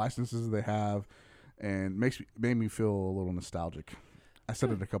and the licenses they have, and made me feel a little nostalgic. I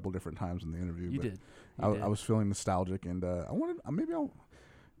said it a couple different times in the interview. You but did. I was feeling nostalgic, and I wanted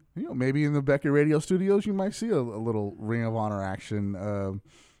maybe in the Beckett Radio Studios you might see a little Ring of Honor action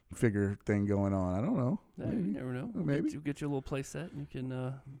figure thing going on. I don't know. Yeah, you never know. Maybe You get your little play set and you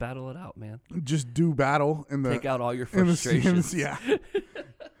can battle it out, man. Just do battle in the Take out all your in the frustrations. scenes. Yeah.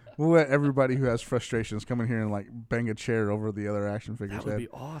 We'll let everybody who has frustrations come in here and bang a chair over the other action figure's That would head. be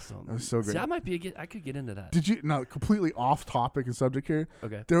awesome. That was so great. See, I could get into that. Did you? No, completely off topic and subject here.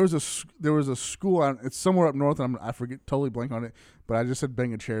 Okay. There was a school. It's somewhere up north, and I forget totally blank on it. But I just said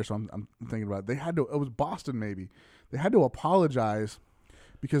bang a chair, so I'm thinking about it. They had to. It was Boston, maybe. They had to apologize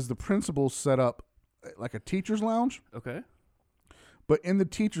because the principal set up like a teacher's lounge. Okay. But in the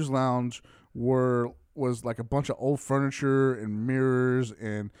teacher's lounge was like a bunch of old furniture and mirrors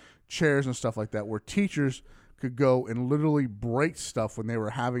and chairs and stuff like that, where teachers could go and literally break stuff when they were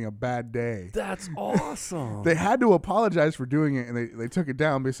having a bad day. That's awesome. They had to apologize for doing it, and they took it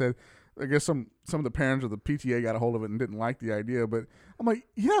down. They said, I guess some of the parents or the PTA got a hold of it and didn't like the idea. But I'm like,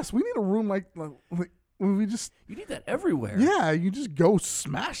 yes, we need a room like we just. You need that everywhere. Yeah, you just go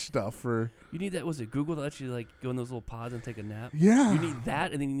smash stuff for. You need that. Was it Google that lets you go in those little pods and take a nap? Yeah. You need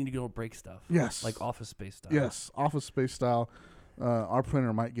that, and then you need to go break stuff. Yes. Like Office Space style. Yes, Office Space style. Our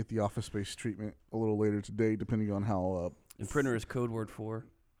printer might get the Office Space treatment a little later today, depending on how. And printer is code word for.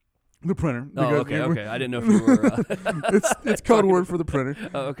 The printer. Oh, okay. I didn't know if you were. It's code word for the printer.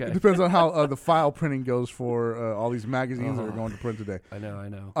 Oh, okay. It depends on how the file printing goes for all these magazines that are going to print today. I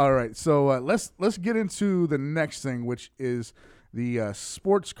know. All right, so let's get into the next thing, which is the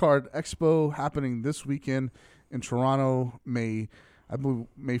Sports Card Expo happening this weekend in Toronto, May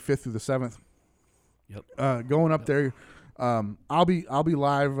 5th through the 7th. Yep. Going up there. I'll be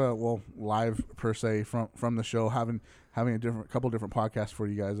live. Live per se from the show, having a couple different podcasts for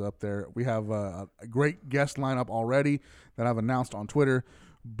you guys up there. We have a great guest lineup already that I've announced on Twitter,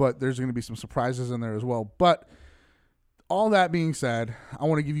 but there's going to be some surprises in there as well. But all that being said, I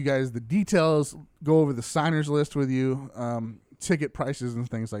want to give you guys the details, go over the signers list with you, ticket prices and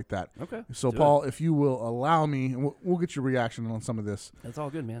things like that. Okay. So, do Paul, if you will allow me, and we'll get your reaction on some of this. That's all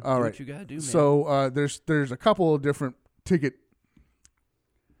good, man. All do right. what you gotta do, man. So there's a couple of different ticket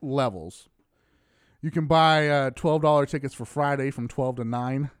levels. You can buy $12 tickets for Friday from 12 to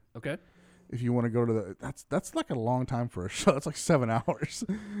 9. Okay. If you want to go to that's like a long time for a show. It's like 7 hours.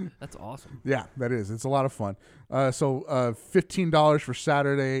 That's awesome. Yeah, that is. It's a lot of fun. So $15 for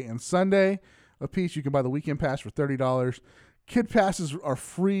Saturday and Sunday a piece. You can buy the weekend pass for $30. Kid passes are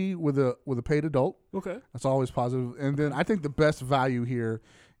free with a paid adult. Okay. That's always positive. And then I think the best value here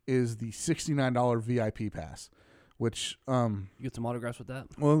is the $69 VIP pass, which You get some autographs with that.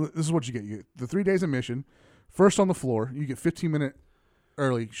 well, this is what you get. You get the 3 days admission, first on the floor. You get 15-minute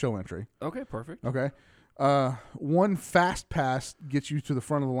early show entry. Okay, perfect. Okay. One fast pass gets you to the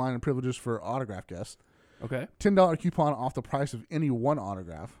front of the line and privileges for autograph guests. Okay. $10 coupon off the price of any one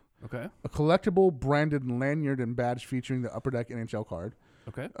autograph. Okay. A collectible branded lanyard and badge featuring the Upper Deck NHL card.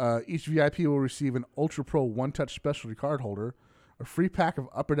 Okay. Each VIP will receive an Ultra Pro one-touch specialty card holder, a free pack of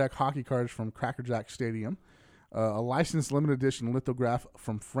Upper Deck hockey cards from Cracker Jack Stadium, a licensed limited edition lithograph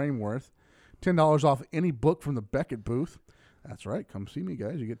from Frameworth, $10 off any book from the Beckett booth. That's right. Come see me,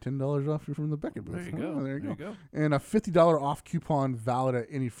 guys. You get $10 off from the Beckett booth. There you go. There you There go. you go. And a $50 off coupon valid at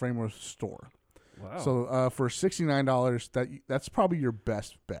any Frameworth store. Wow. So for $69, that's probably your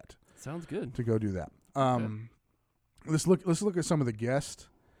best bet Sounds good. to go do that. Let's look at some of the guests,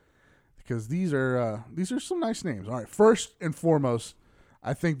 because these are some nice names. All right, first and foremost,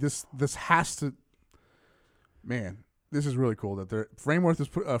 I think this has to, man, this is really cool that they're Frameworth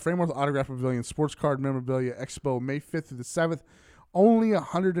Autograph Pavilion Sports Card Memorabilia Expo May 5th to the 7th. Only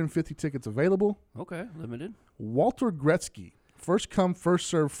 150 tickets available. Okay. Limited. Walter Gretzky, first come first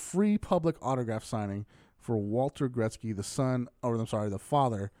serve free public autograph signing for Walter Gretzky, the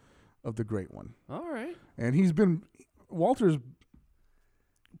father of the great one. All right. And Walter's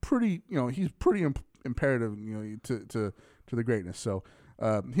pretty, he's pretty imperative, to the greatness. So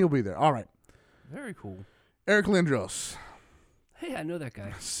he'll be there. All right. Very cool. Eric Lindros, Hey, I know that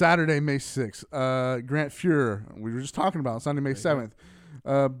guy. Saturday, May 6th. Grant Fuhrer, we were just talking about Sunday, May 7th.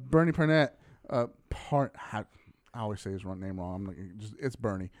 Bernie Parnett, I always say his name wrong. It's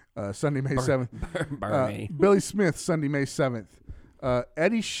Bernie. Sunday, May 7th. Bernie. Billy Smith, Sunday, May 7th.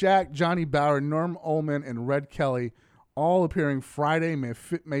 Eddie Shack, Johnny Bauer, Norm Ullman, and Red Kelly, all appearing Friday, May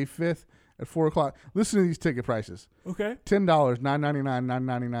 5th at 4 o'clock. Listen to these ticket prices. Okay. $10, $9.99,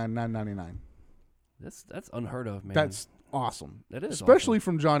 $9.99, $9.99. That's unheard of, man. That's awesome. That is especially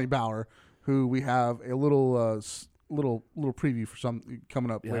from Johnny Bauer, who we have a little little preview for some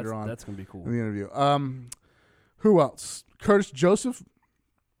coming up later on. That's gonna be cool. In the interview. Who else? Curtis Joseph,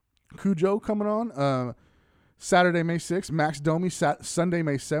 Cujo coming on. Saturday, May 6th. Max Domi, Sunday,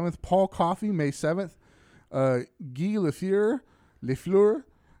 May 7th. Paul Coffey, May 7th. Guy Lafleur,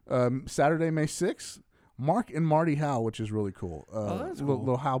 Saturday, May 6th. Mark and Marty Howe, which is really cool. That's cool.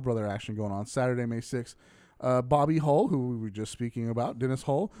 Little Howe brother action going on. Saturday, May 6th. Bobby Hull, who we were just speaking about. Dennis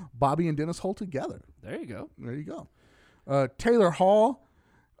Hull. Bobby and Dennis Hull together. There you go. There you go. Taylor Hall,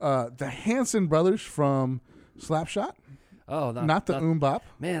 the Hanson brothers from Slapshot. Oh, Not the Bop.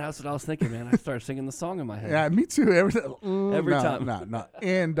 Man, that's what I was thinking, man. I started singing the song in my head. Yeah, me too. Every time. No.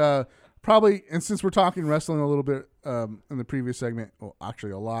 And probably, and since we're talking wrestling a little bit in the previous segment, well,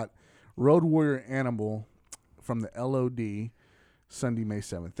 actually a lot, Road Warrior Animal from the LOD, Sunday, May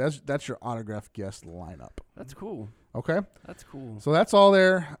 7th. That's your autograph guest lineup. That's cool. Okay? That's cool. So that's all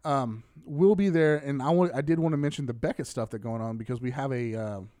there. We'll be there, and I did want to mention the Beckett stuff that's going on, because we have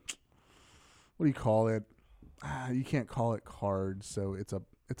a what do you call it? You can't call it cards, so it's a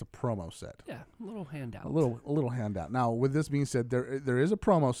promo set. Yeah, a little handout. A little handout. Now, with this being said, there is a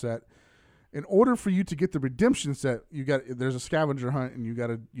promo set. In order for you to get the redemption set, there's a scavenger hunt, and you got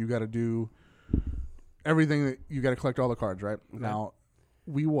to do everything that you got to collect all the cards, right? Okay. Now,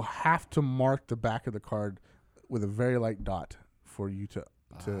 we will have to mark the back of the card with a very light dot for you to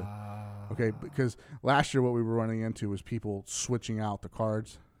okay, because last year what we were running into was people switching out the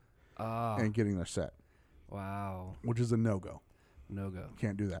cards and getting their set. Wow. Which is a no-go. No-go.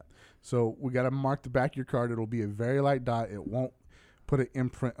 Can't do that. So we got to mark the back of your card. It'll be a very light dot. It won't put an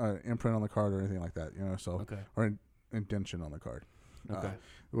imprint on the card or anything like that, So okay. Or an indentation on the card. Okay.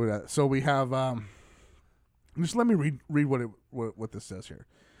 So we have just let me read what this says here.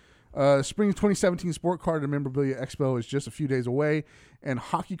 Spring 2017 Sport Card and Memorabilia Expo is just a few days away, and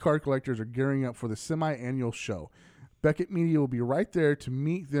hockey card collectors are gearing up for the semi-annual show. Beckett Media will be right there to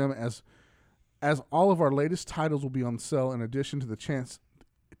meet them as all of our latest titles will be on sale, in addition to the chance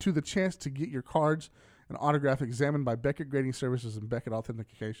to get your cards and autograph examined by Beckett Grading Services and Beckett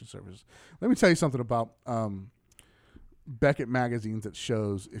Authentication Services. Let me tell you something about Beckett magazines at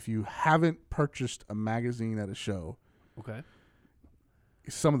shows. If you haven't purchased a magazine at a show, Okay.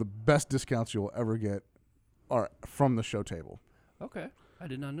 some of the best discounts you'll ever get are from the show table. Okay. I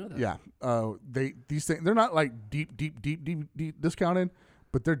did not know that. Yeah, these things, they're not like deep discounted,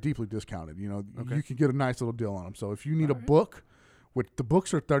 but they're deeply discounted. You know, Okay. you can get a nice little deal on them. So if you need All a right. book, which the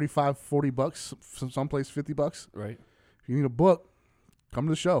books are $35-$40, someplace $50. Right. If you need a book, come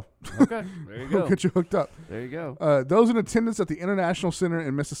to the show. Okay. There you We'll go. get you hooked up. There you go. Those in attendance at the International Center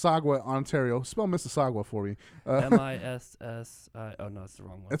in Mississauga, Ontario. Spell Mississauga for me. MISSI. Oh, no, it's the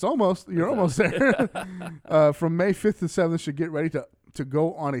wrong one. It's almost, you're almost there. From May 5th to 7th, should get ready to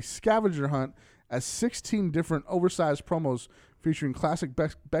go on a scavenger hunt as 16 different oversized promos featuring classic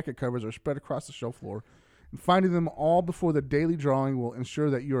Beckett covers are spread across the show floor. And finding them all before the daily drawing will ensure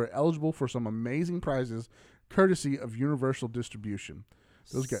that you are eligible for some amazing prizes courtesy of Universal Distribution.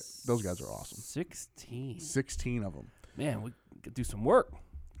 Those guys are awesome. 16. 16 of them. Man, we could do some work.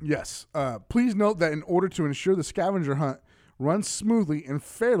 Yes. Please note that in order to ensure the scavenger hunt runs smoothly and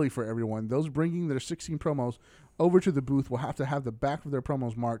fairly for everyone, those bringing their 16 promos over to the booth will have to have the back of their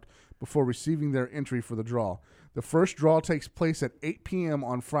promos marked before receiving their entry for the draw. The first draw takes place at 8 p.m.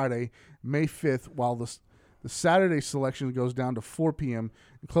 on Friday, May 5th, while the Saturday selection goes down to 4 p.m.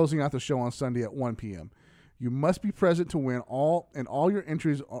 and closing out the show on Sunday at 1 p.m. You must be present to win all your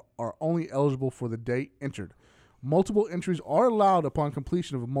entries are only eligible for the date entered. Multiple entries are allowed upon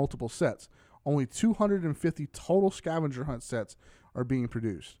completion of multiple sets. Only 250 total scavenger hunt sets are being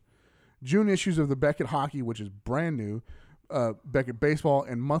produced. June issues of the Beckett Hockey, which is brand new, Beckett Baseball,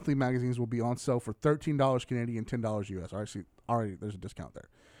 and monthly magazines will be on sale for $13 Canadian, $10 US. Already there's a discount there.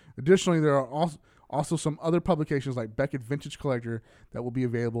 Additionally, there are also some other publications like Beckett Vintage Collector that will be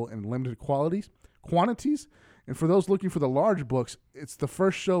available in limited quantities. And for those looking for the large books, it's the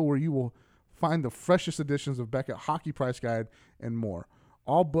first show where you will find the freshest editions of Beckett Hockey Price Guide and more.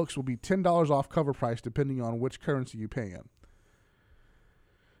 All books will be $10 off cover price depending on which currency you pay in.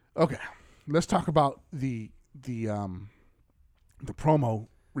 Okay, let's talk about the promo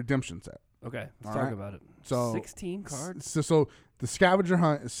redemption set. Okay. Let's All talk right. about it. So 16 cards? So the scavenger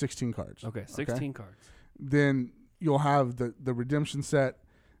hunt is 16 cards. Okay. 16 cards. Then you'll have the redemption set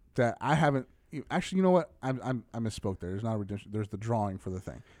that I haven't. Actually, you know what? I misspoke there. There's not a redemption. There's the drawing for the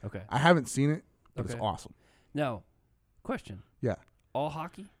thing. Okay. I haven't seen it, but Okay. it's awesome. Now, question. Yeah. All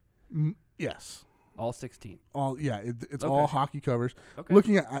hockey? Yes. All 16. It's Okay. all hockey covers. Okay.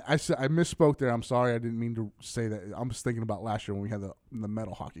 Looking at, I misspoke there. I'm sorry. I didn't mean to say that. I'm just thinking about last year when we had the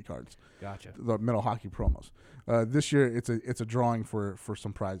metal hockey cards, Gotcha. the metal hockey promos. This year it's a drawing for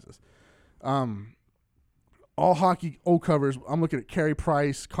some prizes. All hockey old covers. I'm looking at Carey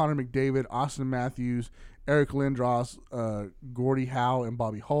Price, Connor McDavid, Austin Matthews, Eric Lindros, Gordie Howe, and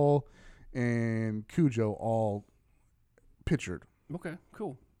Bobby Hull, and Cujo all pictured. Okay.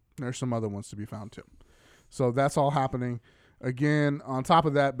 Cool. There's some other ones to be found too. So that's all happening. Again, on top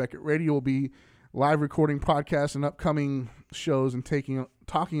of that, Beckett Radio will be live recording podcasts and upcoming shows and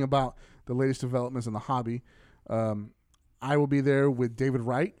talking about the latest developments in the hobby. I will be there with David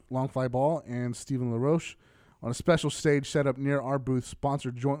Wright, Long Fly Ball, and Stephen LaRoche on a special stage set up near our booth,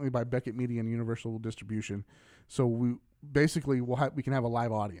 sponsored jointly by Beckett Media and Universal Distribution. So we can have a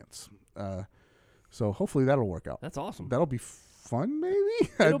live audience. So hopefully that'll work out. That's awesome. That'll be fun,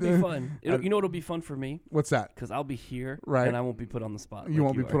 maybe. It'll be fun. You know what'll be fun for me? What's that? Because I'll be here, Right. and I won't be put on the spot. You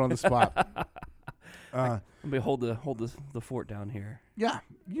won't be put on the spot. I'll be hold the fort down here. Yeah,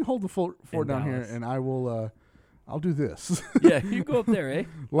 you hold the fort In down Dallas. here, and I will. I'll do this Yeah, you go up there, eh?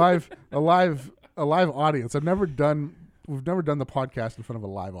 a live audience. We've never done the podcast in front of a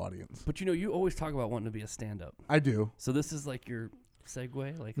live audience. But you always talk about wanting to be a stand-up. I do. So this is like your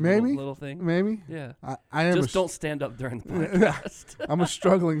segue, like a Maybe little thing. Maybe. Yeah. I am. Just don't stand up during the podcast. I'm a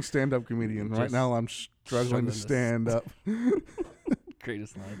struggling stand-up comedian right Just now. I'm struggling to stand up.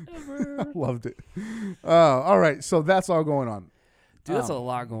 Greatest line ever. Loved it. All right, so that's all going on. Dude, that's a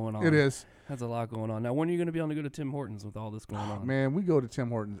lot going on. It is. That's a lot going on. Now, when are you going to be able to go to Tim Hortons with all this going on? Man, we go to Tim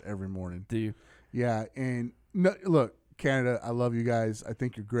Hortons every morning. Do you? Yeah, and look, Canada, I love you guys. I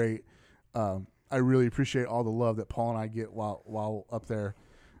think you're great. I really appreciate all the love that Paul and I get while up there,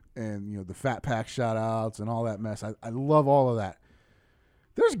 and the Fat Pack shout outs and all that mess. I love all of that.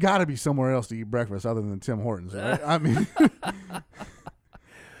 There's got to be somewhere else to eat breakfast other than Tim Hortons, right? I mean,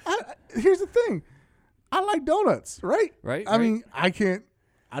 here's the thing. I like donuts, right? Right. I mean, I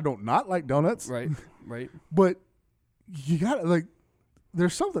don't not like donuts. Right. Right. But you got to,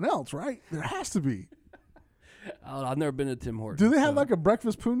 there's something else, right? There has to be. I've never been to Tim Hortons. Do they have so like a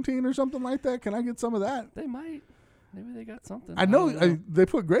breakfast poutine or something like that? Can I get some of that? They might. Maybe they got something. I know, don't know. they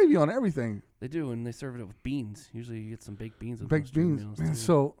put gravy on everything. They do, and they serve it with beans. Usually you get some baked beans. With Baked those dream beans. meals, Man, too.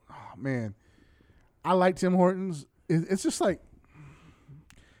 so, man, I like Tim Hortons. It's just like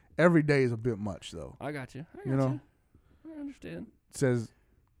every day is a bit much, though. I got you. You know? I understand. It says,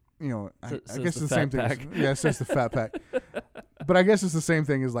 I Says guess the it's the same fat thing. pack. Yeah, it says the fat pack. But I guess it's the same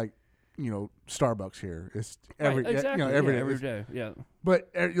thing as like, Starbucks here. It's every right, exactly. every day. Every It's- day. Yeah. But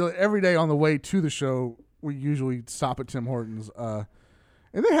every day on the way to the show, we usually stop at Tim Hortons, and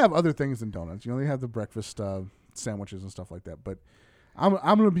they have other things than donuts. They have the breakfast sandwiches and stuff like that. But I'm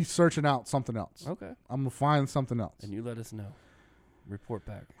gonna be searching out something else. Okay. I'm gonna find something else. And you let us know. Report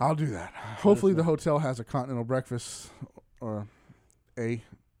back. I'll do that. Hopefully, the hotel has a continental breakfast or a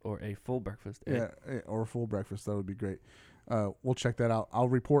full breakfast. or a full breakfast. That would be great. We'll check that out. I'll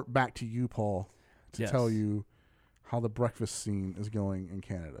report back to you, Paul, to tell you how the breakfast scene is going in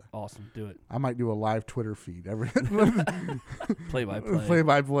Canada. Awesome. Do it. I might do a live Twitter feed every Play by play. play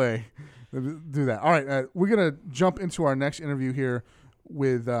by play. Do that. All right, we're gonna jump into our next interview here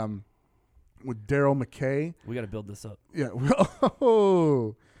with Daryl McKay. We got to build this up. Yeah.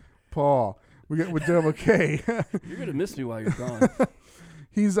 Oh, Paul. We get with Daryl McKay. You're gonna miss me while you're gone.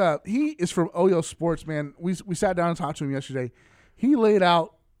 He is from Oyo Sports, man. We sat down and talked to him yesterday. He laid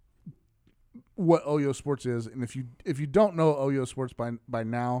out what Oyo Sports is, and if you don't know Oyo Sports by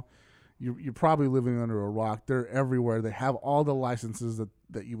now, you're probably living under a rock. They're everywhere. They have all the licenses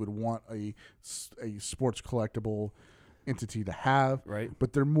that you would want a sports collectible entity to have. Right.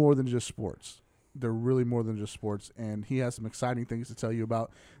 But they're more than just sports. They're really more than just sports, and he has some exciting things to tell you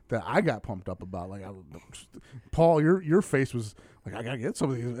about that I got pumped up about. Like, Paul, your face was like, I gotta get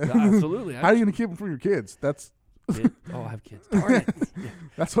some of these. Yeah, absolutely. How are you gonna keep them from your kids? That's I have kids. Darn it. Yeah.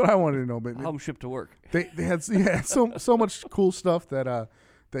 that's what I wanted to know. But I'll have them shipped to work. they had so much cool stuff that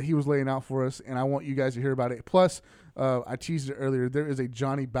he was laying out for us, and I want you guys to hear about it. Plus, I teased it earlier. There is a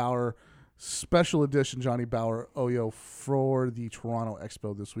Johnny Bauer special edition Johnny Bauer Oyo for the Toronto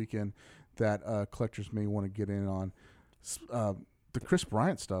Expo this weekend that collectors may want to get in on. The Chris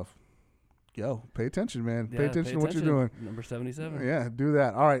Bryant stuff. Yo, pay attention, man. Yeah, pay attention to what you're doing. Number 77. Yeah, do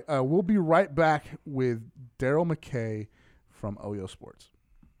that. All right, we'll be right back with Daryl McKay from Oyo Sports.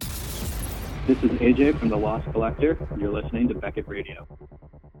 This is AJ from The Lost Collector. You're listening to Beckett Radio.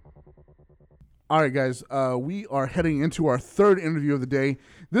 All right, guys, we are heading into our third interview of the day.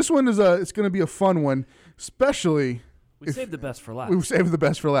 This one is it's going to be a fun one, especially We saved the best for last. we saved the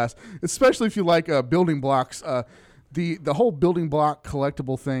best for last, especially if you like building blocks. The whole building block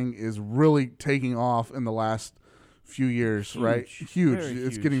collectible thing is really taking off in the last few years, right? Huge. Very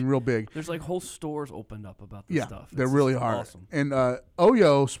It's huge. getting real big. There's like whole stores opened up about this stuff. They It's really just are. Awesome. And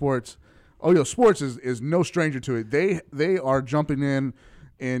Oyo Sports is no stranger to it. They are jumping in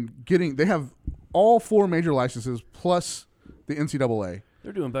and getting. They have all 4 major licenses plus the NCAA.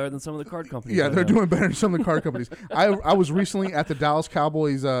 They're doing better than some of the card companies. Yeah, I they're know. doing better than some of the card companies. I was recently at the Dallas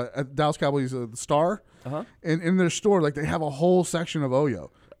Cowboys the Star, and in their store, like, they have a whole section of Oyo.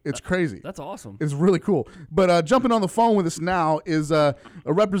 It's crazy. That's awesome. It's really cool. But jumping on the phone with us now is a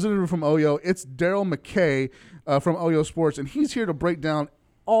representative from Oyo. It's Daryl McKay from Oyo Sports, and he's here to break down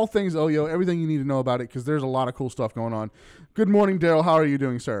all things Oyo, everything you need to know about it, because there's a lot of cool stuff going on. Good morning, Daryl. How are you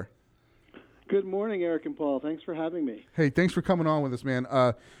doing, sir? Good morning, Eric and Paul. Thanks for having me. Hey, thanks for coming on with us, man.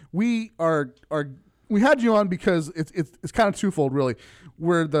 We had you on because it's kind of twofold, really.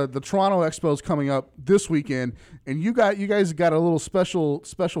 Where the Toronto Expo is coming up this weekend, and you guys got a little special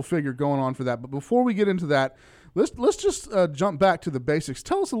figure going on for that. But before we get into that, let's just jump back to the basics.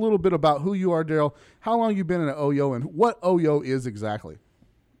 Tell us a little bit about who you are, Daryl. How long you've been in Oyo, and what Oyo is exactly.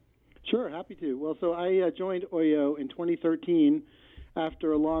 Sure, happy to. Well, so I joined Oyo in 2013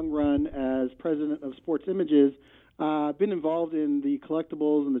 after a long run as president of Sports Images. I've been involved in the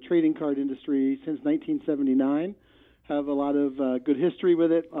collectibles and the trading card industry since 1979. Have a lot of good history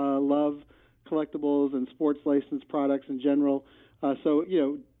with it. Love collectibles and sports licensed products in general. So,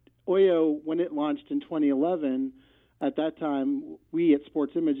 Oyo, when it launched in 2011, at that time, we at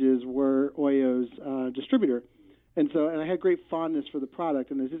Sports Images were Oyo's distributor. And I had great fondness for the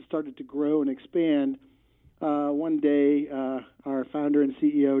product. And as it started to grow and expand, one day, our founder and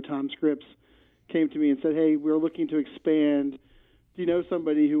CEO, Tom Scripps, came to me and said, hey, we're looking to expand. Do you know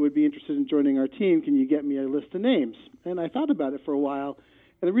somebody who would be interested in joining our team? Can you get me a list of names? And I thought about it for a while,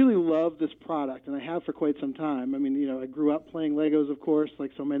 and I really love this product, and I have for quite some time. I mean, I grew up playing Legos, of course,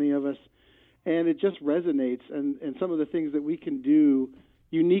 like so many of us, and it just resonates. And some of the things that we can do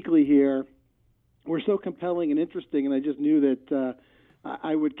uniquely here were so compelling and interesting, and I just knew that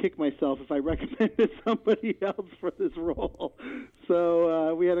I would kick myself if I recommended somebody else for this role.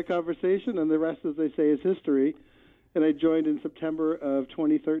 So we had a conversation, and the rest, as they say, is history. and I joined in September of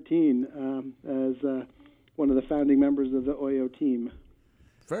 2013 as one of the founding members of the Oyo team.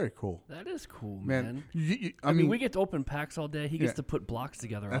 Very cool. That is cool, man. I mean, we get to open packs all day. He gets to put blocks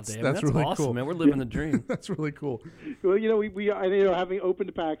together all day. That's really awesome, cool. man. We're living the dream. That's really cool. Well, having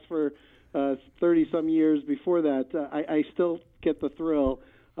opened packs for 30-some years before that, I still get the thrill.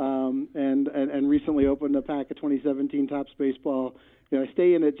 And recently opened a pack of 2017 Topps Baseball. I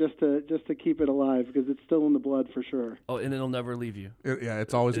stay in it just to keep it alive because it's still in the blood for sure. Oh, and it'll never leave you.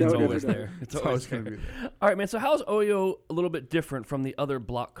 It's always It's gonna always be there. It's It's always gonna there. be there. All right, man. So how's Oyo a little bit different from the other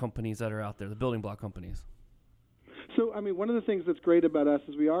block companies that are out there, the building block companies? So, one of the things that's great about us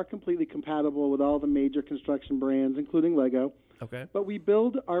is we are completely compatible with all the major construction brands, including Lego. Okay. But we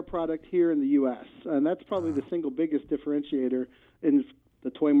build our product here in the U.S., and that's probably the single biggest differentiator in the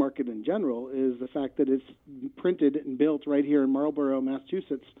toy market in general, is the fact that it's printed and built right here in Marlborough,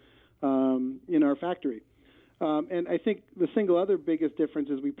 Massachusetts, in our factory. And I think the single other biggest difference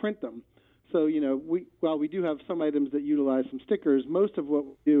is we print them. So, while we do have some items that utilize some stickers, most of what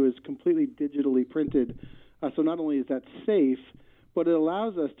we do is completely digitally printed. So not only is that safe, but it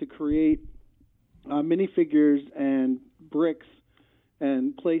allows us to create minifigures and bricks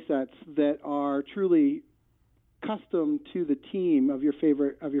and play sets that are truly custom to the team of your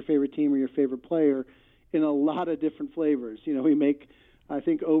favorite team or your favorite player in a lot of different flavors. We make, I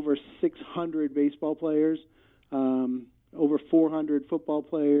think, over 600 baseball players, over 400 football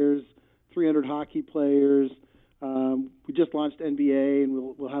players, 300 hockey players. We just launched NBA,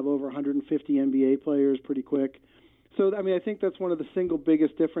 and we'll have over 150 NBA players pretty quick. So, I think that's one of the single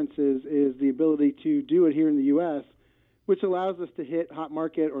biggest differences is the ability to do it here in the U.S., which allows us to hit hot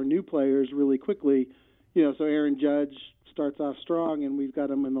market or new players really quickly. So Aaron Judge starts off strong, and we've got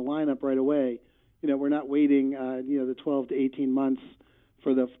him in the lineup right away. We're not waiting, the 12 to 18 months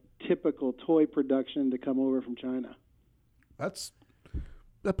for the typical toy production to come over from China.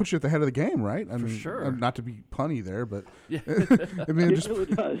 That puts you at the head of the game, right? Sure. Not to be punny there, but Yeah. it really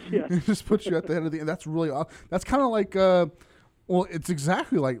does. Yeah. it just puts you at the head of the. That's really that's kind of like. Well, it's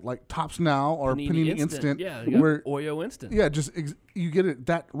exactly like Topps Now or Panini Instant. Yeah, you got where Oyo Instant. yeah, just you get it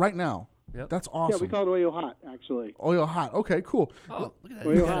that right now. Yep. That's awesome. Yeah, we call it Oyo Hot, actually. Oyo Hot. Okay, cool. Oh, look at that.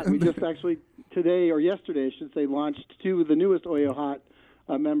 Oyo Hot. We just actually today or yesterday, I should say, launched two of the newest Oyo Hot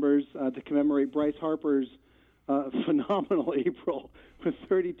members to commemorate Bryce Harper's phenomenal April with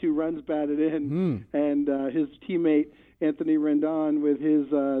 32 runs batted in, and his teammate Anthony Rendon with his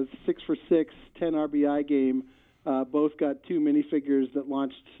 6-for-6, 10 RBI game. Both got two minifigures that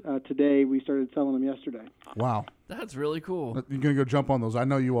launched today. We started selling them yesterday. Wow. That's really cool. You're going to go jump on those. I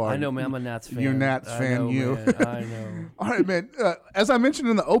know you are. I know, man. I'm a Nats fan. You're a Nats fan, you. Man. I know. All right, man. As I mentioned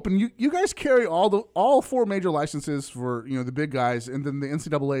in the open, you guys carry all four major licenses for the big guys, and then the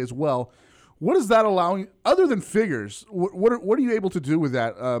NCAA as well. What is that allowing, other than figures? What are you able to do with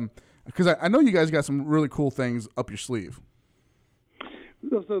that? Because I know you guys got some really cool things up your sleeve.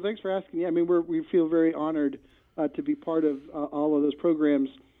 So thanks for asking. Yeah, we feel very honored to be part of all of those programs,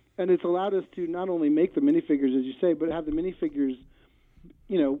 and it's allowed us to not only make the minifigures, as you say, but have the minifigures.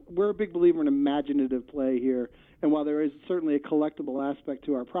 We're a big believer in imaginative play here, and while there is certainly a collectible aspect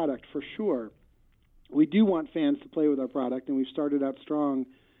to our product, for sure, we do want fans to play with our product, and we've started out strong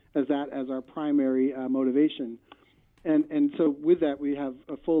as our primary motivation. And so with that, we have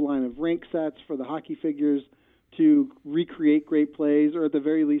a full line of rink sets for the hockey figures to recreate great plays, or at the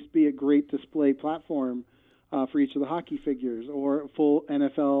very least be a great display platform for each of the hockey figures, or a full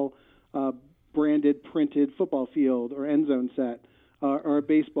NFL branded printed football field or end zone set, or a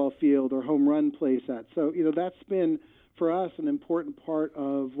baseball field or home run play set. So, that's been, for us, an important part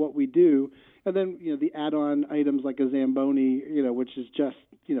of what we do. And then, the add-on items like a Zamboni, which is just,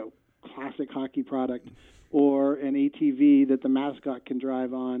 classic hockey product, or an ATV that the mascot can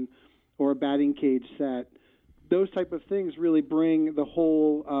drive on, or a batting cage set. Those type of things really bring the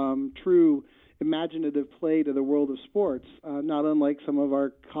whole true imaginative play to the world of sports, not unlike some of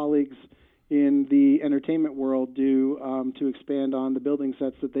our colleagues in the entertainment world do to expand on the building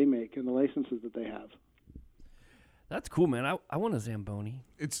sets that they make and the licenses that they have. That's cool, man. I want a Zamboni.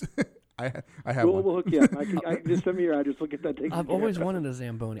 It's I have one. We'll hook you up. I just send me your address. We'll get that taken I've care always of. wanted a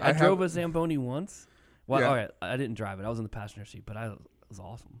Zamboni. I I drove have- a Zamboni once. Well, Yeah. all right, I didn't drive it. I was in the passenger seat, but it was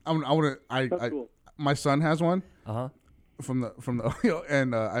awesome. That's cool. My son has one Uh-huh. from the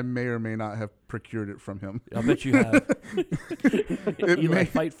and I may or may not have procured it from him. I bet you have. Eli, may-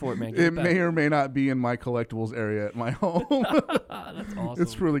 fight for it, man. Get It it back. may or may not be in my collectibles area at my home. That's awesome.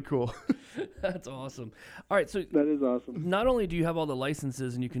 It's really cool. That's awesome. All right, so That is awesome. not only do you have all the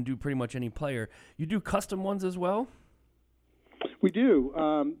licenses and you can do pretty much any player, you do custom ones as well? We do.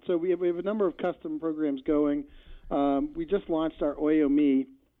 So we have a number of custom programs going. We just launched our Oyo Me,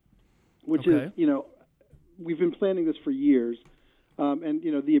 which is, we've been planning this for years. And,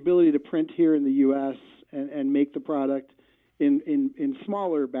 the ability to print here in the U.S. and make the product in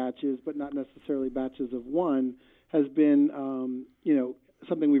smaller batches, but not necessarily batches of one, has been,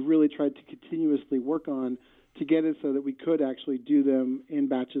 something we've really tried to continuously work on to get it so that we could actually do them in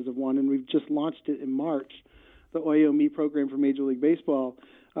batches of one. And we've just launched it in March, the Oyo Me program for Major League Baseball,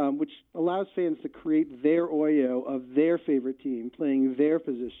 which allows fans to create their Oyo of their favorite team, playing their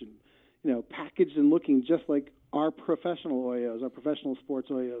position, packaged and looking just like our professional Oyos, our professional sports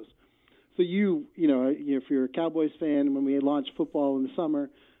Oyos. So if you're a Cowboys fan, when we launch football in the summer,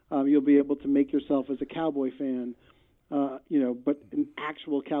 you'll be able to make yourself as a Cowboy fan, but an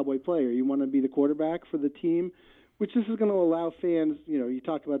actual Cowboy player. You want to be the quarterback for the team, which this is going to allow fans, you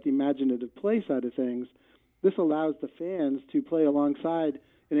talk about the imaginative play side of things. This allows the fans to play alongside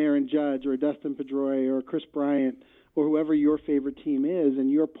an Aaron Judge or a Dustin Pedroia or a Chris Bryant or whoever your favorite team is,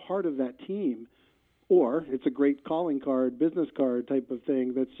 and you're part of that team. Or it's a great calling card, business card type of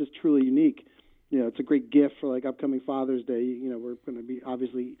thing that's just truly unique. It's a great gift for like upcoming Father's Day. We're going to be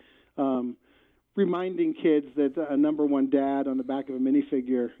obviously reminding kids that a number one dad on the back of a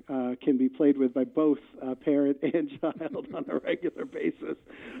minifigure can be played with by both parent and child on a regular basis.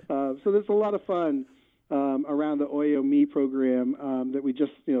 So there's a lot of fun around the Oyo Me program that we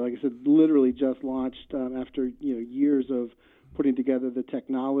just, like I said, literally just launched after years of putting together the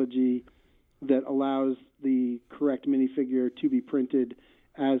technology that allows the correct minifigure to be printed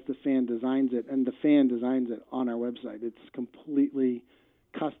as the fan designs it, and the fan designs it on our website. It's completely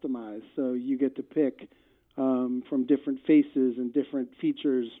customized, so you get to pick from different faces and different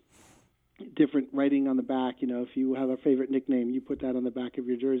features, different writing on the back. If you have a favorite nickname, you put that on the back of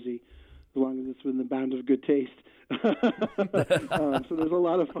your jersey, as long as it's within the bounds of good taste. So there's a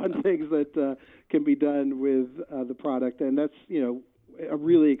lot of fun things that can be done with the product, and that's, a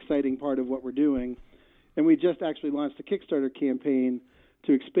really exciting part of what we're doing. And we just actually launched a Kickstarter campaign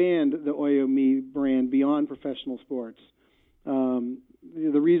to expand the Oyo Me brand beyond professional sports.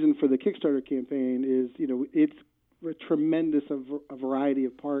 The reason for the Kickstarter campaign is, it's a tremendous a variety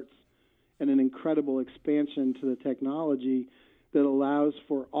of parts and an incredible expansion to the technology that allows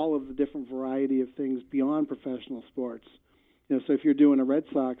for all of the different variety of things beyond professional sports. So if you're doing a Red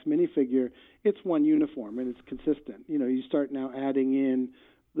Sox minifigure, it's one uniform and it's consistent. You start now adding in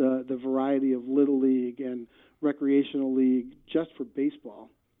the variety of Little League and recreational league just for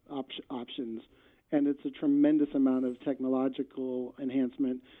baseball options. And it's a tremendous amount of technological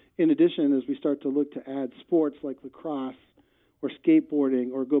enhancement. In addition, as we start to look to add sports like lacrosse or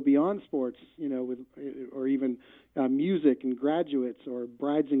skateboarding or go beyond sports, or even music and graduates or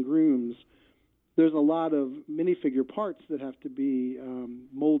brides and grooms, there's a lot of minifigure parts that have to be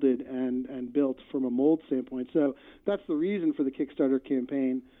molded and built from a mold standpoint. So that's the reason for the Kickstarter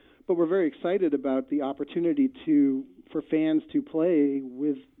campaign. But we're very excited about the opportunity for fans to play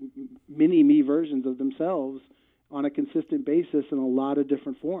with mini-me versions of themselves on a consistent basis in a lot of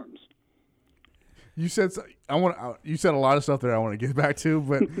different forms. You said you said a lot of stuff that I want to get back to,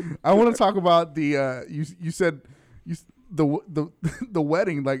 but I want to talk about the the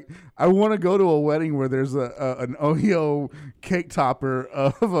wedding. Like, I want to go to a wedding where there's an Oyo cake topper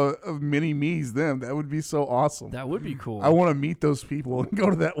of mini me's. That would be so awesome. That would be cool. I want to meet those people and go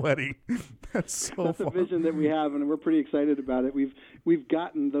to that wedding. That's a vision that we have, and we're pretty excited about it. We've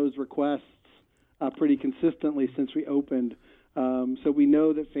gotten those requests pretty consistently since we opened. So we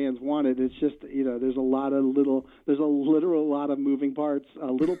know that fans want it. It's just, there's a lot of literal lot of moving parts,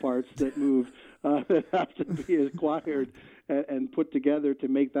 little parts that move that have to be acquired and put together to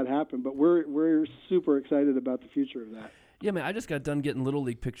make that happen. But we're super excited about the future of that. Yeah, man, I just got done getting Little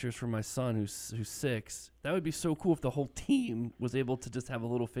League pictures for my son who's 6. That would be so cool if the whole team was able to just have a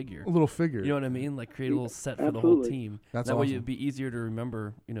little figure. A little figure. You know what I mean? Like create a little set for Absolutely. the whole team. That's that way awesome. it'd be easier to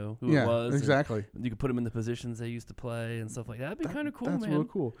remember, who Yeah, it was. exactly. You could put them in the positions they used to play and stuff like that. That'd be kind of cool, That's man. real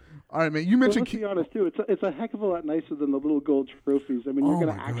cool. All right, man. You Well, mentioned let's be honest, too. It's a heck of a lot nicer than the little gold trophies. I mean, you're Oh, going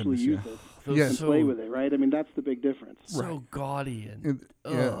to my actually goodness, use yeah. it Those Yes. and so, play with it, right? I mean, that's the big difference. so gaudy and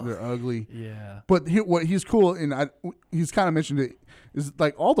yeah, ugh. they're ugly. Yeah. But what he's cool, and he's kind of mentioned it, is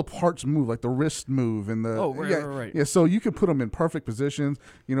like all the parts move, like the wrist move and the right. Yeah, so you can put them in perfect positions.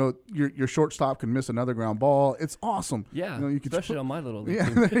 Your shortstop can miss another ground ball. It's awesome. Yeah, you can especially on my Little League Yeah,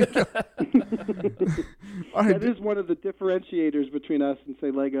 team. there you go. All right, That is one of the differentiators between us and,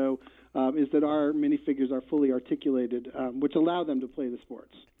 say, Lego, is that our minifigures are fully articulated, which allow them to play the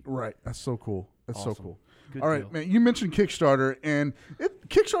sports. right. That's so cool. That's so Awesome. cool. Good All right, deal. man. You mentioned Kickstarter, and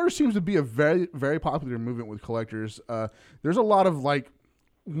Kickstarter seems to be a very, very popular movement with collectors. There's a lot of like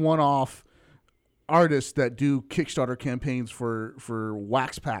one-off artists that do Kickstarter campaigns for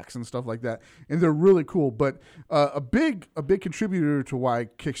wax packs and stuff like that, and they're really cool. But a big contributor to why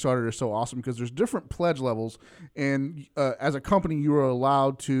Kickstarter is so awesome, because there's different pledge levels, and as a company you are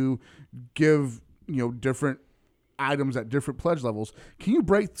allowed to give different items at different pledge levels. Can you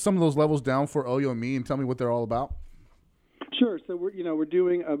break some of those levels down for Oyo and me and tell me what they're all about? Sure. So we're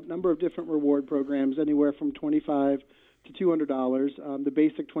doing a number of different reward programs, anywhere from $25 to $200. The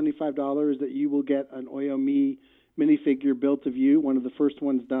basic $25 is that you will get an Oyo Me minifigure built of you, one of the first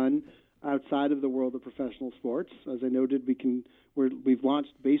ones done outside of the world of professional sports. As I noted, we've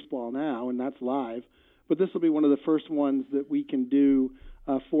launched baseball now, and that's live. But this will be one of the first ones that we can do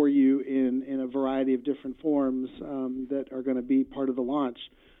for you in a variety of different forms that are going to be part of the launch.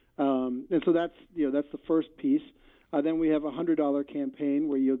 And so that's the first piece. Then we have a $100 campaign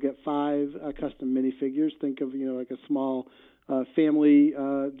where you'll get 5 custom minifigures. Think of like a small family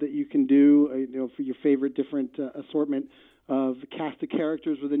that you can do for your favorite different assortment of cast of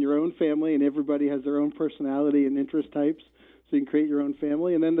characters within your own family, and everybody has their own personality and interest types, so you can create your own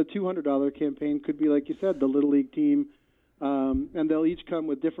family. And then the $200 campaign could be, like you said, the Little League team. And they'll each come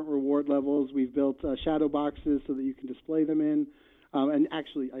with different reward levels. We've built shadow boxes so that you can display them in. And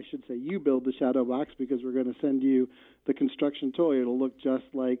actually, I should say you build the shadow box, because we're going to send you the construction toy. It'll look just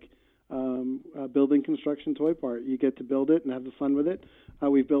like a building construction toy part. You get to build it and have the fun with it.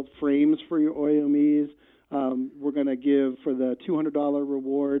 We've built frames for your Oyo Me's. We're going to give, for the $200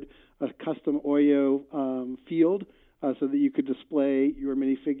 reward, a custom Oyo field so that you could display your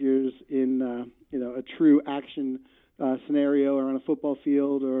minifigures in a true action scenario, or on a football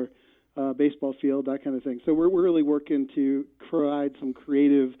field or baseball field, that kind of thing. So we're really working to provide some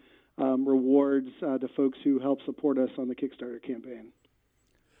creative rewards to folks who help support us on the Kickstarter campaign.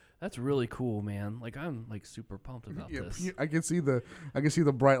 That's really cool, man. Like, I'm super pumped about this. I can see the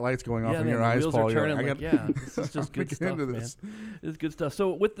bright lights going off in your eyes, wheels Paul. are turning. This is just good stuff, man. It's good stuff.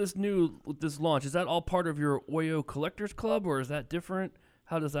 So with this launch, is that all part of your Oyo Collectors Club, or is that different?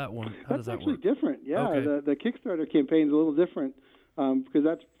 How does that one? That's actually different. Yeah, okay. The Kickstarter campaign is a little different because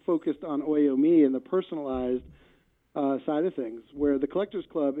that's focused on Oyo Me and the personalized side of things, where the Collectors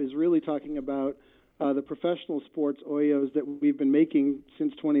Club is really talking about the professional sports Oyos that we've been making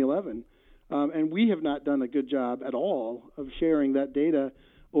since 2011. And we have not done a good job at all of sharing that data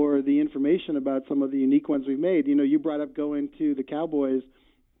or the information about some of the unique ones we've made. You brought up going to the Cowboys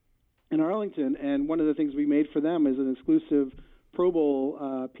in Arlington, and one of the things we made for them is an exclusive Pro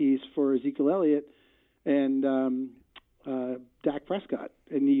Bowl piece for Ezekiel Elliott and Dak Prescott,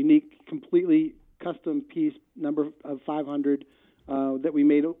 and a unique, completely custom piece, number of 500, that we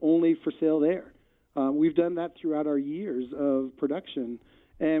made only for sale there. We've done that throughout our years of production,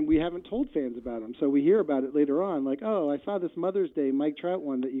 and we haven't told fans about them. So we hear about it later on, like, oh, I saw this Mother's Day Mike Trout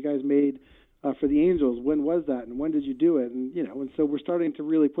one that you guys made for the Angels. When was that, and when did you do it? And so we're starting to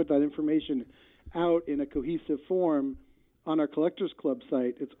really put that information out in a cohesive form on our Collectors Club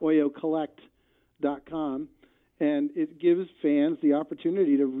site. It's oyocollect.com, and it gives fans the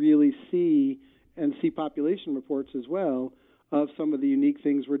opportunity to really see population reports as well of some of the unique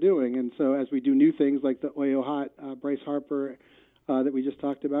things we're doing. And so as we do new things like the Oyo Hot Bryce Harper that we just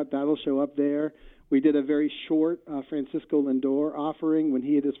talked about, that'll show up there. We did a very short Francisco Lindor offering when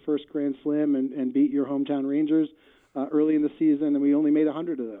he had his first Grand Slam and beat your hometown Rangers early in the season, and we only made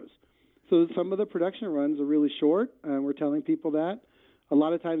 100 of those. So some of the production runs are really short, and we're telling people that. A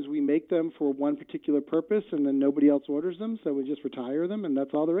lot of times we make them for one particular purpose, and then nobody else orders them, so we just retire them, and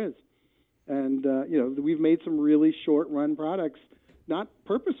that's all there is. And, we've made some really short-run products, not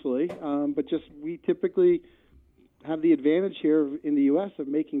purposefully, but just we typically have the advantage here in the U.S. of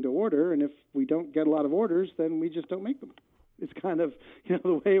making to order, and if we don't get a lot of orders, then we just don't make them. It's kind of,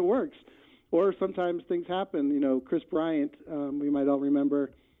 the way it works. Or sometimes things happen. Chris Bryant, we might all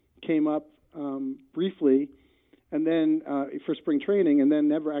remember, came up briefly and then for spring training, and then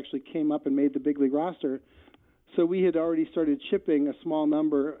never actually came up and made the big league roster. So we had already started shipping a small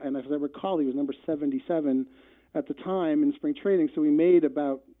number, and as I recall, he was number 77 at the time in spring training. So we made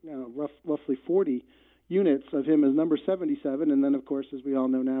about roughly 40 units of him as number 77, and then, of course, as we all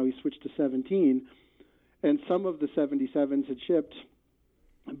know now, he switched to 17. And some of the 77s had shipped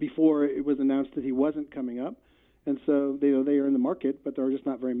before it was announced that he wasn't coming up. And so they are in the market, but there are just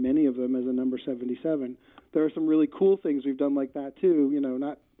not very many of them as a number 77. There are some really cool things we've done like that, too,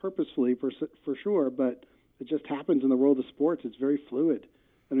 not purposefully for sure, but it just happens in the world of sports. It's very fluid.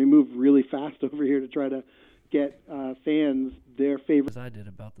 And we move really fast over here to try to get fans their favorite. As I did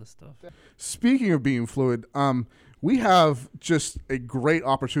about this stuff. Speaking of being fluid, we have just a great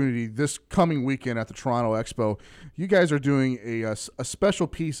opportunity this coming weekend at the Toronto Expo. You guys are doing a special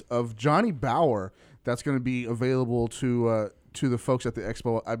piece of Johnny Bower that's going to be available to the folks at the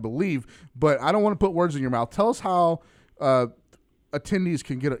Expo, I believe. But I don't want to put words in your mouth. Tell us how attendees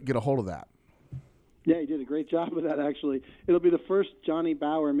can get a hold of that. Yeah, you did a great job with that, actually. It'll be the first Johnny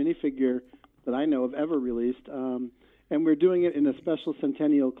Bower minifigure that I know of ever released. And we're doing it in a special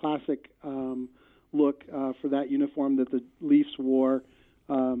Centennial Classic look for that uniform that the Leafs wore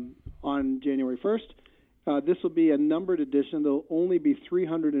on January 1st. This will be a numbered edition. There'll only be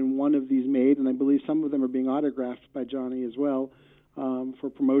 301 of these made, and I believe some of them are being autographed by Johnny as well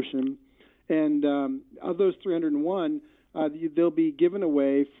for promotion. And of those 301, they'll be given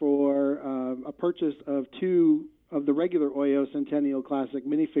away for a purchase of 2 of the regular Oyo Centennial Classic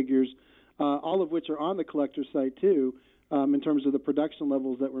minifigures, all of which are on the collector's site too, in terms of the production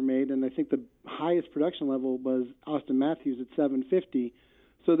levels that were made. And I think the highest production level was Austin Matthews at 750.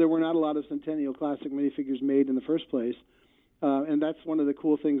 So there were not a lot of Centennial Classic minifigures made in the first place. And that's one of the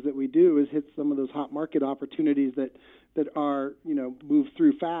cool things that we do is hit some of those hot market opportunities that are, move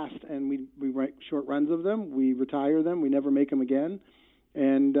through fast, and we write short runs of them, we retire them, we never make them again,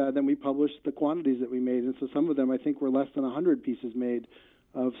 and then we publish the quantities that we made. And so some of them, I think, were less than 100 pieces made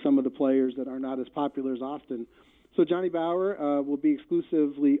of some of the players that are not as popular as Austin. So Johnny Bower will be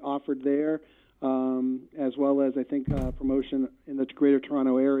exclusively offered there, as well as, I think, promotion in the greater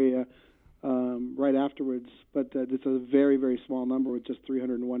Toronto area right afterwards. But it's a very, very small number with just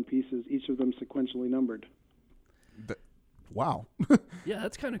 301 pieces, each of them sequentially numbered. Wow. Yeah,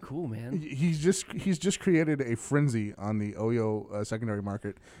 that's kind of cool, man. He's just created a frenzy on the Oyo secondary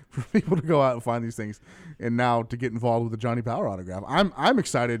market for people to go out and find these things, and now to get involved with the Johnny Bower autograph. I'm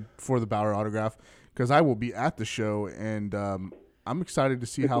excited for the Bower autograph because I will be at the show, and I'm excited to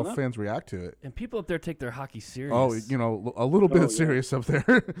see how fans react to it. And people up there take their hockey serious. Oh, a little bit serious up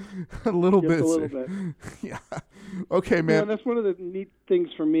there. a little bit. Yeah. Okay, man. Yeah, and that's one of the neat things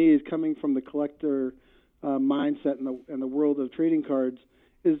for me is coming from the collector mindset in the world of trading cards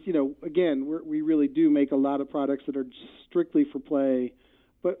is, again, we really do make a lot of products that are strictly for play.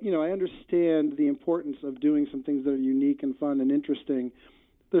 But, I understand the importance of doing some things that are unique and fun and interesting.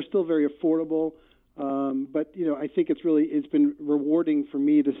 They're still very affordable. But, I think it's been rewarding for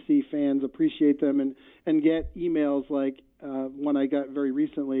me to see fans appreciate them and get emails like one I got very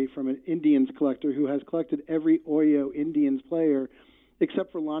recently from an Indians collector who has collected every Oyo Indians player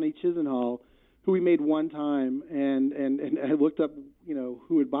except for Lonnie Chisenhall, who we made one time, and I looked up,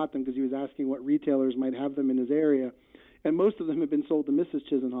 who had bought them because he was asking what retailers might have them in his area, and most of them have been sold to Mrs.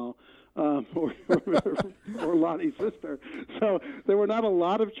 Chisenhall or Lonnie's sister. So there were not a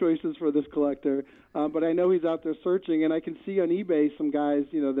lot of choices for this collector, but I know he's out there searching, and I can see on eBay some guys,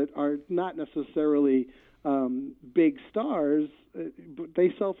 that are not necessarily big stars, but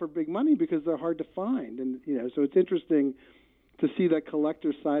they sell for big money because they're hard to find, and so it's interesting to see that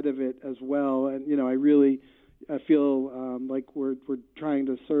collector side of it as well. And, I feel like we're trying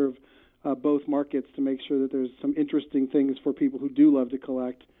to serve both markets to make sure that there's some interesting things for people who do love to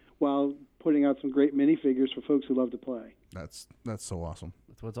collect while putting out some great minifigures for folks who love to play. That's so awesome.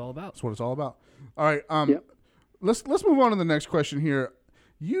 That's what it's all about. That's what it's all about. All right. Let's move on to the next question here.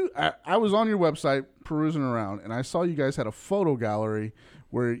 I was on your website perusing around, and I saw you guys had a photo gallery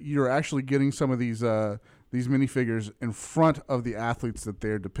where you're actually getting some of these minifigures in front of the athletes that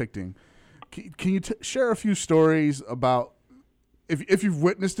they're depicting. Can you share a few stories about if you've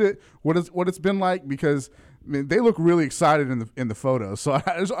witnessed it, what it's been like? Because they look really excited in the photos. So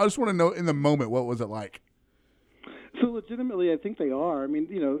I just want to know in the moment, what was it like? So legitimately, I think they are. I mean,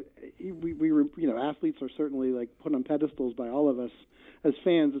 we were, athletes are certainly like put on pedestals by all of us as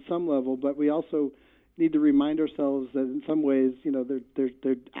fans at some level, but we also need to remind ourselves that in some ways,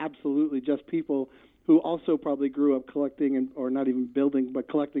 they're absolutely just people who also probably grew up collecting or not even building, but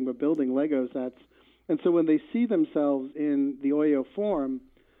collecting but building Lego sets. And so when they see themselves in the Oyo form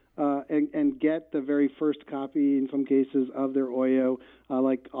and get the very first copy, in some cases, of their Oyo,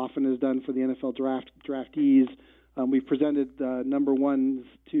 like often is done for the NFL draftees, we've presented number ones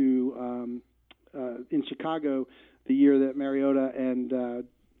to in Chicago the year that Mariota and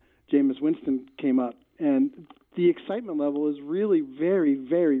Jameis Winston came up. And the excitement level is really very,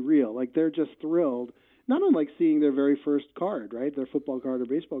 very real. Like, they're just thrilled, not unlike seeing their very first card, right, their football card or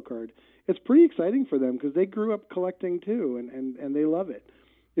baseball card. It's pretty exciting for them because they grew up collecting too, and they love it.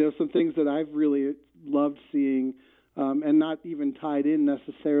 Some things that I've really loved seeing, and not even tied in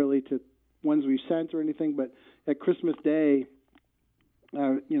necessarily to ones we've sent or anything, but at Christmas Day,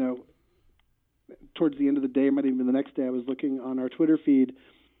 towards the end of the day, might even be the next day, I was looking on our Twitter feed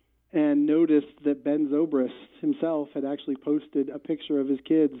and noticed that Ben Zobrist himself had actually posted a picture of his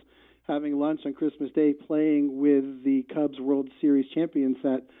kids having lunch on Christmas Day playing with the Cubs World Series champion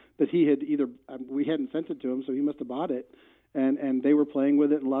set that he had we hadn't sent it to him, so he must have bought it. And they were playing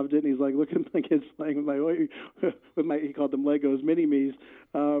with it and loved it. And he's like, look at my kids playing with my he called them Legos mini-me's.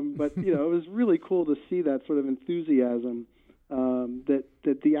 But, it was really cool to see that sort of enthusiasm that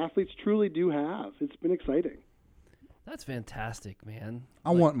the athletes truly do have. It's been exciting. That's fantastic, man.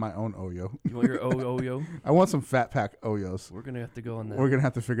 I want my own Oyo. You want your Oyo? I want some Fat Pack Oyos. We're going to have to go on that. We're going to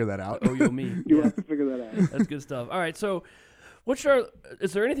have to figure that out. Oyo me. You'll have to figure that out. That's good stuff. All right, so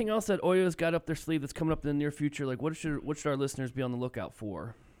is there anything else that Oyo's got up their sleeve that's coming up in the near future? Like, what should our listeners be on the lookout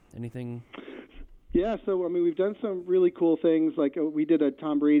for? Anything? Yeah, so, we've done some really cool things. Like, we did a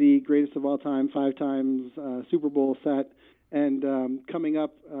Tom Brady greatest of all time, 5 times Super Bowl set. And coming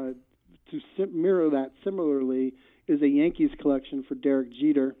up to mirror that similarly is a Yankees collection for Derek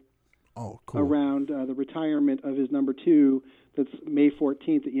Jeter. Oh, cool. Around the retirement of his number 2. That's May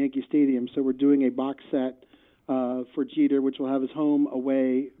 14th at Yankee Stadium. So we're doing a box set for Jeter, which will have his home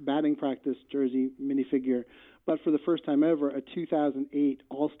away batting practice jersey minifigure. But for the first time ever, a 2008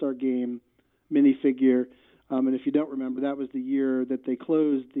 All-Star Game minifigure. And if you don't remember, that was the year that they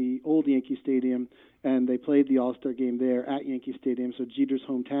closed the old Yankee Stadium, and they played the All-Star Game there at Yankee Stadium, so Jeter's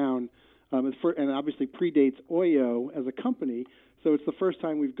hometown. And obviously predates Oyo as a company, so it's the first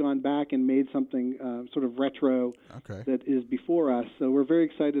time we've gone back and made something sort of retro that is before us. So we're very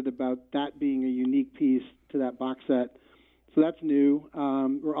excited about that being a unique piece to that box set. So that's new.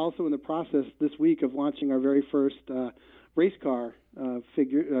 We're also in the process this week of launching our very first race car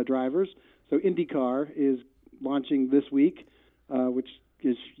figure drivers. So IndyCar is launching this week, which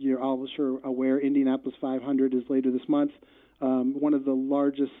is, you're all sure aware, Indianapolis 500 is later this month. One of the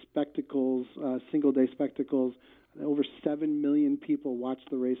largest spectacles, single-day spectacles. Over 7 million people watch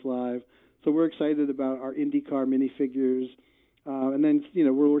the race live. So we're excited about our IndyCar minifigures. And then,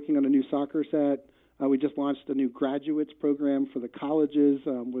 we're working on a new soccer set. We just launched a new graduates program for the colleges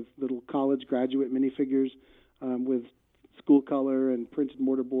with little college graduate minifigures with school color and printed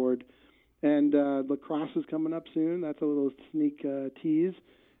mortarboard. And lacrosse is coming up soon. That's a little sneak tease.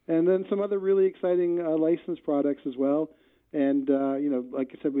 And then some other really exciting licensed products as well. And,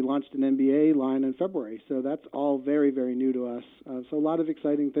 like I said, we launched an NBA line in February. So that's all very, very new to us. So a lot of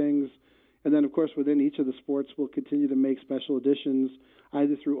exciting things. And then, of course, within each of the sports, we'll continue to make special editions,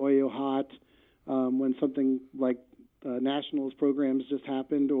 either through Oyo Hot, when something like Nationals programs just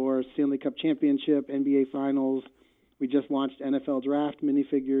happened, or Stanley Cup Championship, NBA Finals. We just launched NFL Draft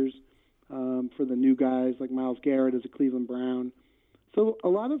minifigures for the new guys like Myles Garrett as a Cleveland Brown. So a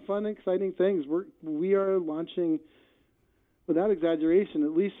lot of fun, exciting things. We are launching, without exaggeration,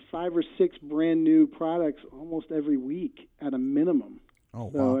 at least 5 or 6 brand new products almost every week at a minimum. Oh,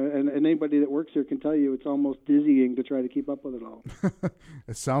 wow. So, and anybody that works here can tell you it's almost dizzying to try to keep up with it all.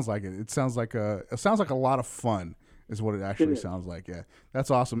 It sounds like it. It sounds like a lot of fun is what it actually sounds like. Yeah,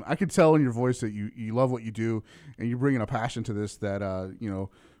 that's awesome. I can tell in your voice that you love what you do, and you're bringing a passion to this that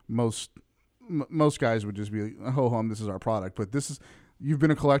most guys would just be like, ho hum, this is our product. But this is, you've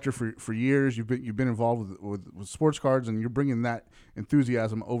been a collector for years. You've been involved with sports cards, and you're bringing that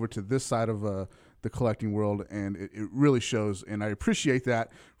enthusiasm over to this side of the collecting world, and it really shows. And I appreciate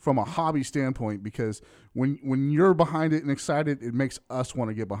that from a hobby standpoint, because when you're behind it and excited, it makes us want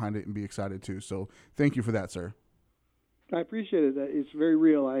to get behind it and be excited too. So thank you for that, sir. I appreciate it. It's very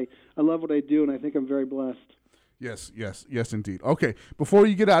real. I love what I do, and I think I'm very blessed. Yes, indeed. Okay, before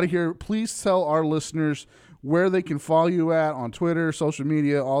you get out of here, please tell our listeners where they can follow you at on Twitter, social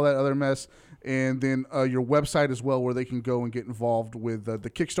media, all that other mess, and then your website as well, where they can go and get involved with the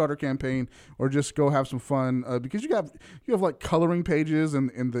Kickstarter campaign, or just go have some fun, because you have like coloring pages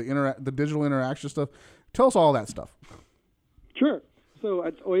and the digital interaction stuff. Tell us all that stuff. Sure. So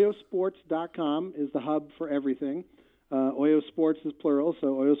it's oyosports.com is the hub for everything. Oyo Sports is plural, so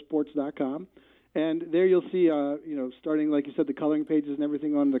oyosports.com. And there you'll see, starting, like you said, the coloring pages and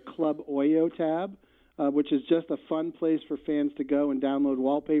everything on the Club Oyo tab, which is just a fun place for fans to go and download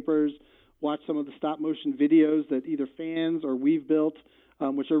wallpapers, watch some of the stop-motion videos that either fans or we've built,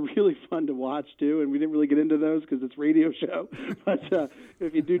 which are really fun to watch, too. And we didn't really get into those because it's a radio show. But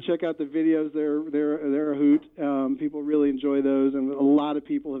if you do check out the videos, they're a hoot. People really enjoy those, and a lot of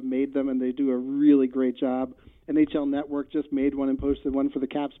people have made them, and they do a really great job. NHL Network just made one and posted one for the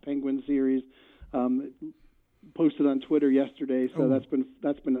Caps Penguins series. posted on Twitter yesterday, so Ooh.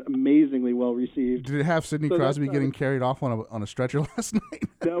 that's been amazingly well received. Did it have Sidney So Crosby that's, getting carried off on a stretcher last night?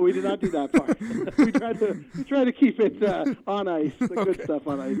 No, we did not do that part. we try to keep it on ice, the good stuff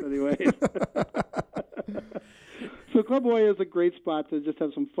on ice, anyways. So Club Oyo is a great spot to just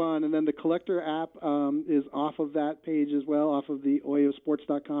have some fun, and then the Collector app is off of that page as well, off of the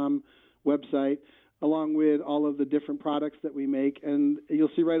oyosports.com website, along with all of the different products that we make. And you'll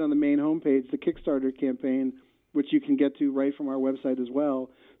see right on the main homepage the Kickstarter campaign, which you can get to right from our website as well.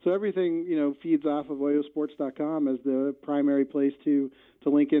 So everything, feeds off of oyosports.com as the primary place to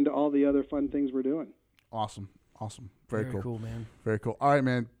link into all the other fun things we're doing. Awesome. Very cool, man. Very cool. All right,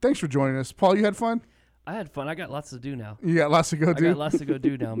 man. Thanks for joining us. Paul, you had fun? I had fun. I got lots to do now. You got lots to go do? I got lots to go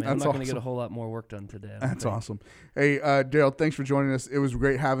do now, man. I'm That's not going to awesome. get a whole lot more work done today. That's awesome. Hey, Daryl, thanks for joining us. It was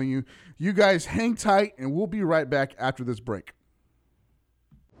great having you. You guys hang tight, and we'll be right back after this break.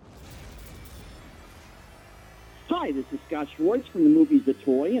 Hi, this is Scott Schwartz from the movies The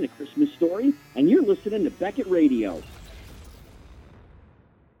Toy and A Christmas Story, and you're listening to Beckett Radio.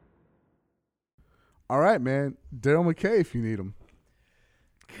 All right, man. Daryl McKay, if you need him.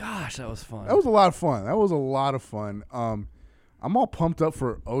 Gosh, that was fun. That was a lot of fun. I'm all pumped up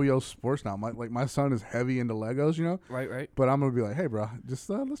for Oyo Sports now. My son is heavy into Legos, Right. But I'm gonna be like, hey, bro, just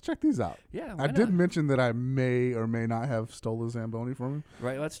let's check these out. Yeah, I why did not? mention that I may or may not have stole a Zamboni from him.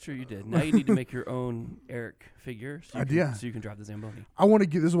 Right, that's true. You did. Now you need to make your own Eric figure so you can drive the Zamboni. I want to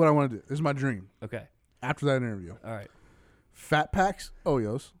get. This is what I want to do. This is my dream. Okay. After that interview, All right. Fat Packs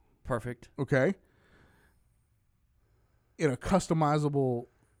Oyos. Perfect. Okay. In a customizable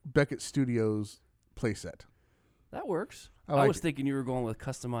Beckett Studios playset. That works. I I like was it. thinking you were going with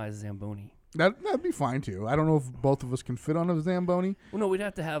customized Zamboni. That'd be fine too. I don't know if both of us can fit on a Zamboni. Well, no, we'd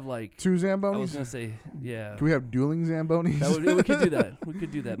have to have like. Two I was Zambonis. gonna say, yeah. Can we have dueling Zambonis? We could do that. We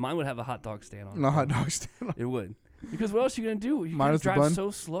could do that. Mine would have a hot dog stand on it. No hot dog stand on. It would. Because what else are you gonna do? You Minus can't the drive bun? so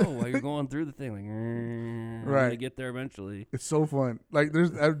slow while you're going through the thing. Like, Right. To get there eventually. It's so fun. Like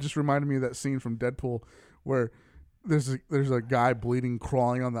that just reminded me of that scene from Deadpool where there's a guy bleeding,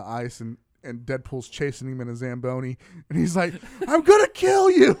 crawling on the ice, and Deadpool's chasing him in a Zamboni, and he's like, "I'm gonna kill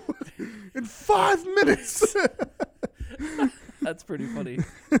you in 5 minutes." That's pretty funny.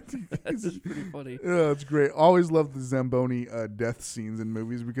 That's just pretty funny. Yeah, it's great. Always love the Zamboni death scenes in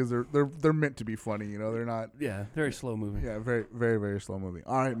movies because they're meant to be funny. They're not. Yeah, very slow moving. Yeah, very very very slow moving.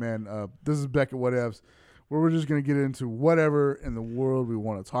 All right, man. This is Beckett Whatevs, where we're just gonna get into whatever in the world we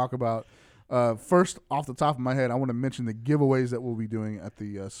want to talk about. First, off the top of my head, I want to mention the giveaways that we'll be doing at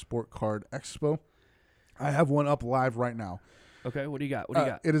the Sport Card Expo. I have one up live right now. Okay, what do you got? What do you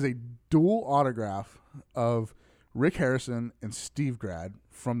got? It is a dual autograph of Rick Harrison and Steve Grad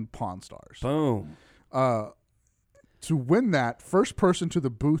from Pawn Stars. Boom. To win that, first person to the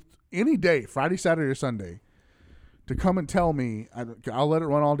booth any day, Friday, Saturday, or Sunday, to come and tell me, I'll let it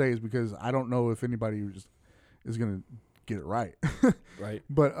run all days because I don't know if anybody is going to get it right. Right.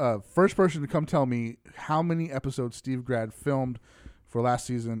 But first person to come tell me how many episodes Steve Grad filmed for last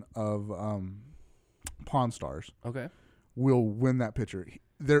season of Pawn Stars Okay. will win that picture.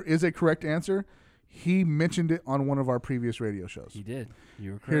 There is a correct answer. He mentioned it on one of our previous radio shows. He did.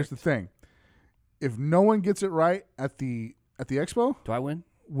 You were correct. Here's the thing. If no one gets it right at the expo, Do I win?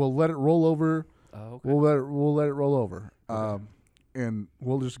 we'll let it roll over. Oh, okay. We'll let it roll over. And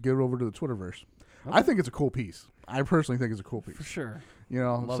we'll just get it over to the Twitterverse. Okay. I think it's a cool piece. I personally think it's a cool piece. For sure.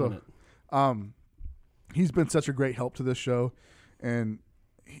 so Loving it. he's been such a great help to this show, and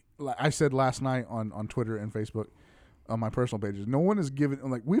like I said last night on Twitter and Facebook, on my personal pages, no one has given,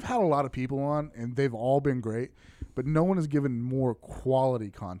 like, we've had a lot of people on and they've all been great, but no one has given more quality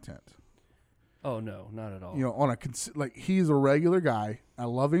content. Oh, no, not at all. On like, he's a regular guy. I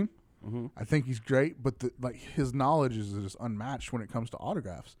love him. Mm-hmm. I think he's great, but his knowledge is just unmatched when it comes to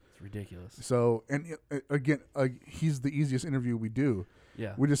autographs. It's ridiculous. So, and again, he's the easiest interview we do.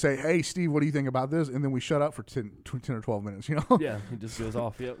 Yeah. We just say, "Hey, Steve, what do you think about this?" And then we shut up for 10 or 12 minutes, Yeah, it just goes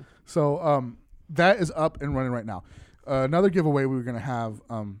off. Yep. So that is up and running right now. Another giveaway we were going to have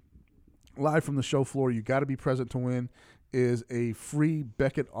live from the show floor, you got to be present to win, is a free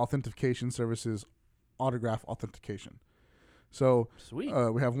Beckett Authentication Services autograph authentication. So Sweet.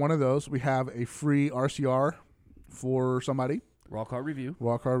 we have one of those. We have a free RCR for somebody. Raw card review.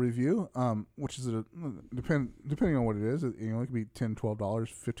 Raw card review, which is depending on what it is, it could be $10, $12,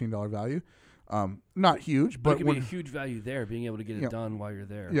 $15 value. Not huge, But but it could be a huge value there, being able to get it done while you're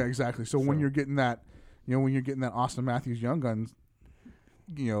there. yeah, exactly. So when you're getting that, when you're getting that Austin Matthews Young Guns,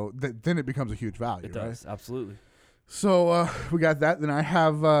 then it becomes a huge value. It does, absolutely. So we got that. Then I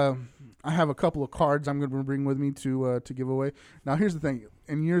have a couple of cards I'm going to bring with me to give away. Now here's the thing,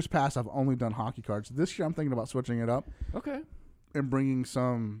 in years past, I've only done hockey cards. This year, I'm thinking about switching it up Okay. and bringing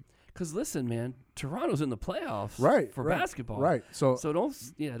some. Because listen, man, Toronto's in the playoffs for right, basketball. Right. So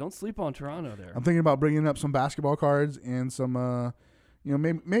don't sleep on Toronto there. I'm thinking about bringing up some basketball cards and some,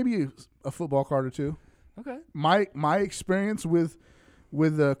 maybe a football card or two. Okay. My experience with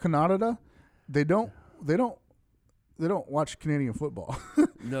Canada, they don't watch Canadian football.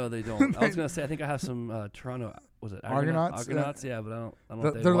 No, they don't. I was gonna say I think I have some Toronto. Was it Argonauts? Argonauts, yeah, but I don't know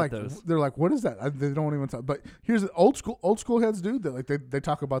if they They're want like those. they're like, what is that? They don't even talk. But here's the old school heads do that. Like they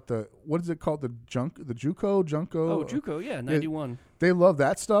talk about what is it called, the JUCO. Oh, JUCO, yeah, 91. They love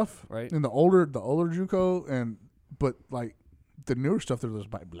that stuff, Right. And the older JUCO, but like the newer stuff, they're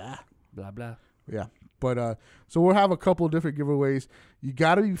just like blah. Blah blah. Yeah. But so we'll have a couple of different giveaways. You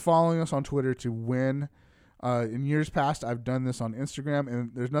got to be following us on Twitter to win. In years past, I've done this on Instagram,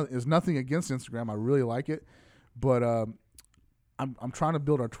 and there's nothing against Instagram. I really like it, but I'm trying to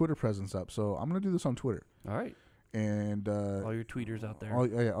build our Twitter presence up. So I'm going to do this on Twitter. All right. And all your tweeters out there.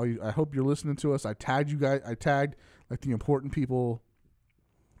 I hope you're listening to us. I tagged you guys. I tagged like the important people,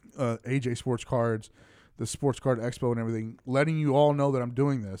 AJ Sports Cards, the Sports Card Expo, and everything, letting you all know that I'm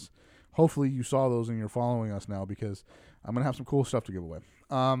doing this. Hopefully you saw those and you're following us now, because I'm going to have some cool stuff to give away.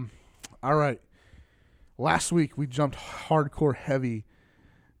 All right. Last week we jumped hardcore heavy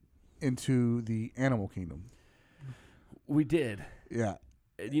into the animal kingdom. We did. Yeah.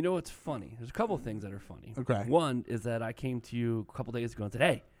 And you know what's funny? There's a couple of things that are funny. Okay. One is that I came to you a couple days ago and said,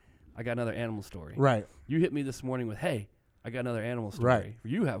 hey, I got another animal story. Right. You hit me this morning with, hey, I got another animal story. Right.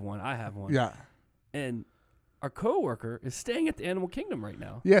 You have one. I have one. Yeah. And our coworker is staying at the Animal Kingdom right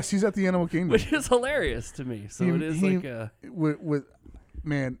now. Yes, he's at the Animal Kingdom. Which is hilarious to me. So it is like a...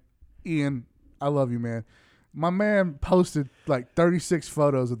 Man, Ian, I love you, man. My man posted like 36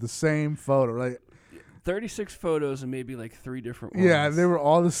 photos of the same photo. Like 36 photos and maybe like 3 different ones. Yeah, they were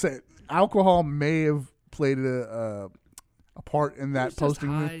all the same. Alcohol may have played a part in that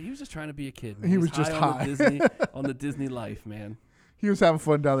posting. He was just trying to be a kid. Man. He was just high. On the Disney life, man. He was having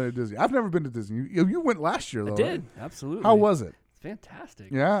fun down there at Disney. I've never been to Disney. You went last year, though. I did, right? absolutely. How was it? It's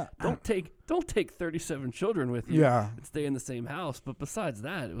fantastic. Yeah. Don't take 37 children with you. Yeah. And stay in the same house. But besides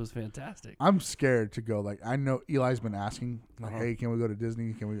that, it was fantastic. I'm scared to go. Like, I know Eli's been asking, like, hey, can we go to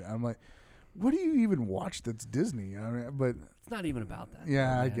Disney? I'm like, what do you even watch that's Disney? I mean, but it's not even about that.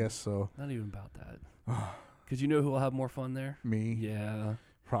 Yeah, though, I guess so. Not even about that. Because you know who will have more fun there? Me. Yeah.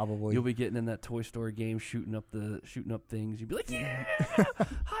 Probably. You'll be getting in that Toy Story game, shooting up things. You'll be like, yeah,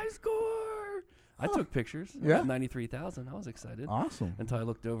 high score. I took pictures. Yeah. I got 93,000. I was excited. Awesome. Until I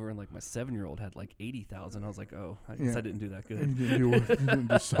looked over and like my 7-year-old had like 80,000. I was like, oh, I guess I didn't do that good. You didn't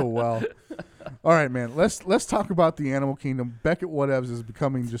do so well. All right, man. Let's talk about the Animal Kingdom. Beckett Whatevs is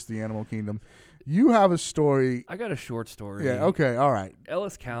becoming just the Animal Kingdom. You have a story. I got a short story. Yeah. Okay. All right.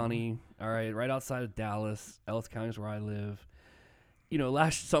 Ellis County. All right, right outside of Dallas. Ellis County is where I live. You know,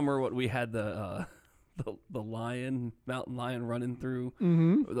 last summer, we had the mountain lion running through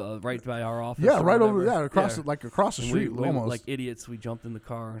right by our office. Yeah, right over across the street, we, almost like idiots. We jumped in the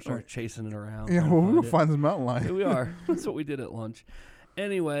car and started chasing it around. Yeah, well, we're gonna find this mountain lion. Here we are. That's what we did at lunch.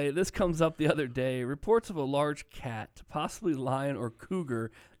 Anyway, this comes up the other day. Reports of a large cat, possibly lion or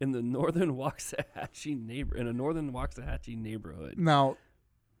cougar, in the northern Waxahachie neighborhood. Now,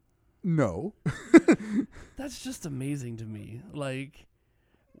 no. That's just amazing to me. Like,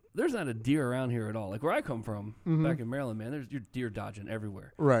 there's not a deer around here at all. Like where I come from, back in Maryland, man, you're deer dodging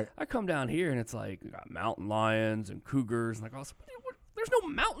everywhere. Right. I come down here and it's like we got mountain lions and cougars and like also, there's no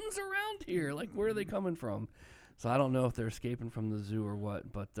mountains around here. Like where are they coming from? So I don't know if they're escaping from the zoo or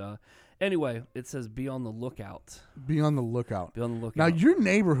what. But anyway, it says be on the lookout. Be on the lookout. Be on the lookout. Now your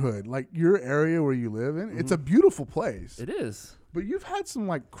neighborhood, like your area where you live in, it's a beautiful place. It is. But you've had some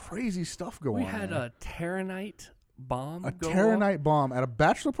like crazy stuff go on. We had a Terranite bomb a Terranite bomb at a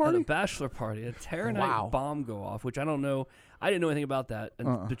bachelor party? At a bachelor party. A Terranite bomb go off, which I don't know. I didn't know anything about that.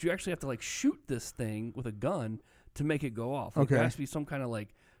 But you actually have to like shoot this thing with a gun to make it go off. Like, there has to be some kind of like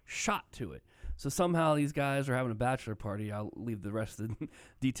shot to it. So somehow these guys are having a bachelor party. I'll leave the rest of the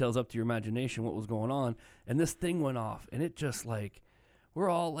details up to your imagination, what was going on. And this thing went off. And it just like, we're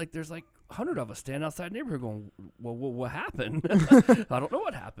all like, there's like 100 of us standing outside the neighborhood going, well, what happened? I don't know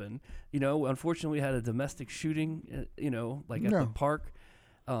what happened. You know, unfortunately, we had a domestic shooting, you know, like at the park.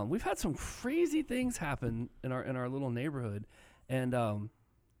 We've had some crazy things happen in our little neighborhood. And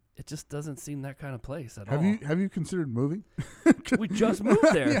it just doesn't seem that kind of place at all. Have you considered moving? We just moved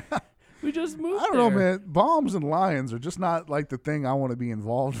there. Yeah. We just moved there. I don't know, man. Bombs and lions are just not like the thing I want to be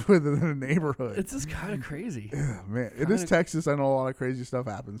involved with in a neighborhood. It's just kind of crazy. Yeah, man. It is Texas. I know a lot of crazy stuff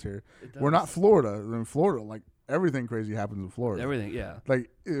happens here. We're not Florida. In Florida, like everything crazy happens in Florida. Everything, yeah. Like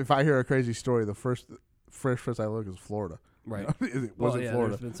if I hear a crazy story, the first I look is Florida. Right. It wasn't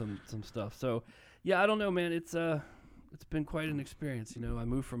Florida. There's been some stuff. So, yeah, I don't know, man. It's been quite an experience. You know, I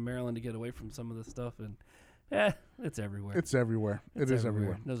moved from Maryland to get away from some of this stuff, and it's everywhere. It's everywhere. It is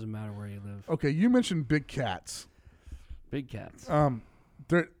everywhere. Doesn't matter where you live. Okay, you mentioned big cats. Big cats.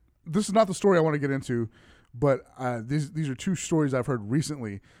 This is not the story I want to get into, but these are two stories I've heard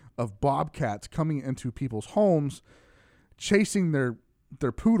recently of bobcats coming into people's homes, chasing their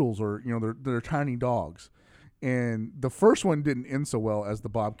poodles or their tiny dogs. And the first one didn't end so well as the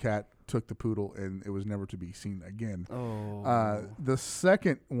bobcat took the poodle and it was never to be seen again. Oh. The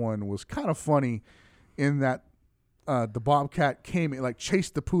second one was kind of funny in that the bobcat came and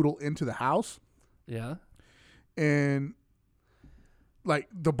chased the poodle into the house. Yeah. And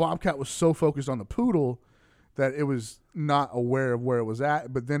the bobcat was so focused on the poodle that it was not aware of where it was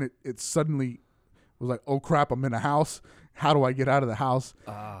at. But then it suddenly was like, oh crap, I'm in a house. How do I get out of the house?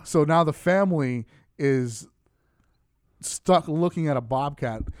 So now the family is stuck looking at a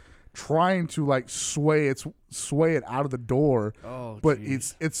bobcat, trying to sway it out of the door. Oh, but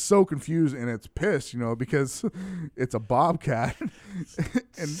geez. it's so confused and it's pissed, because it's a bobcat.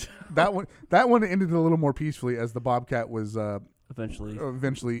 And that one ended a little more peacefully as the bobcat was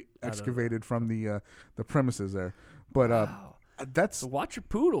eventually excavated from the premises there. But Wow. that's So watch your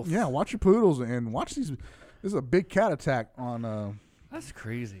poodles. yeah, watch your poodles and watch these. This is a big cat attack on. That's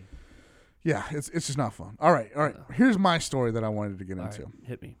crazy. Yeah, it's just not fun. All right. Here's my story that I wanted to get All into. right,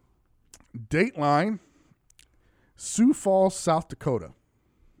 hit me. Dateline, Sioux Falls, South Dakota.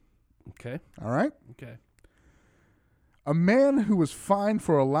 Okay. All right. Okay. A man who was fined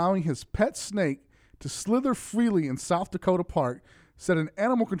for allowing his pet snake to slither freely in South Dakota Park said an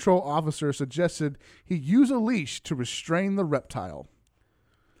animal control officer suggested he use a leash to restrain the reptile.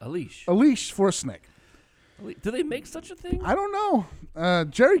 A leash. A leash for a snake. Do they make such a thing? I don't know.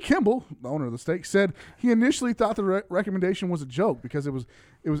 Jerry Kimball, the owner of the stake, said he initially thought the recommendation was a joke because it was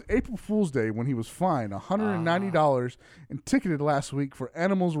April Fool's Day when he was fined $190 and ticketed last week for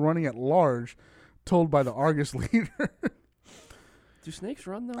animals running at large, told by the Argus leader. Do snakes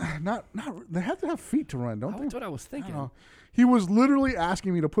run though? Not. They have to have feet to run, don't they? That's what I was I don't thinking. know. He was literally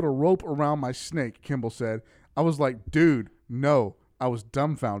asking me to put a rope around my snake, Kimball said. I was like, dude, no. I was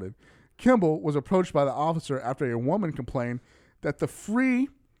dumbfounded. Kimball was approached by the officer after a woman complained that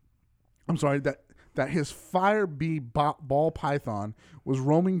that his fire bee ball python was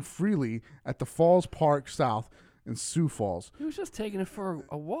roaming freely at the Falls Park South in Sioux Falls. He was just taking it for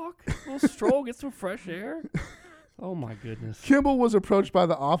a walk, a little stroll, get some fresh air. Oh my goodness. Kimball was approached by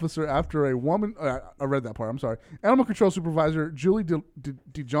the officer after a woman. I read that part. I'm sorry. Animal Control Supervisor Julie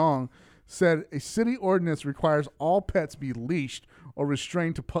DeJong said a city ordinance requires all pets be leashed or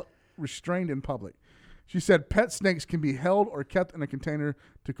restrained in public. She said pet snakes can be held or kept in a container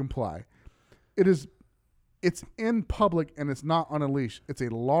to comply. It's in public and it's not on a leash. It's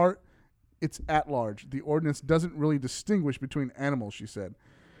at large. The ordinance doesn't really distinguish between animals, she said.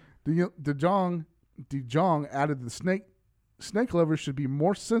 DeJong added the snake lovers should be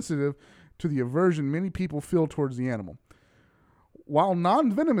more sensitive to the aversion many people feel towards the animal. While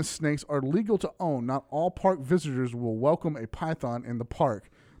non-venomous snakes are legal to own, not all park visitors will welcome a python in the park.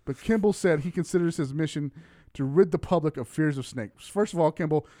 But Kimball said he considers his mission to rid the public of fears of snakes. First of all,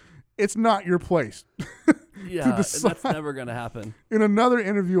 Kimball, it's not your place. Yeah, that's never going to happen. In another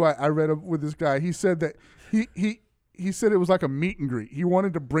interview I read with this guy, he said that he said it was like a meet and greet. He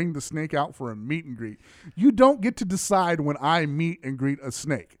wanted to bring the snake out for a meet and greet. You don't get to decide when I meet and greet a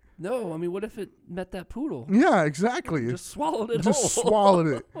snake. No, I mean, what if it met that poodle? Yeah, exactly. Just swallowed it Just whole. swallowed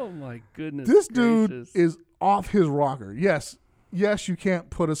it. Oh, my goodness This gracious. dude is off his rocker. Yes, you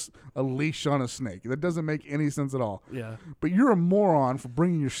can't put a leash on a snake. That doesn't make any sense at all. Yeah. But you're a moron for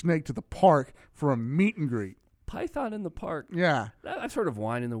bringing your snake to the park for a meet and greet. Python in the park. Yeah. I've heard of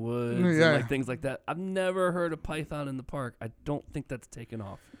wine in the woods and things like that. I've never heard of python in the park. I don't think that's taken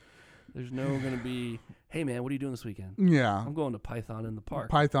off. There's no going to be, hey, man, what are you doing this weekend? Yeah. I'm going to Python in the park.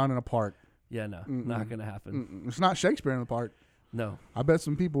 Python in a park. Yeah, no, not going to happen. It's not Shakespeare in the park. No. I bet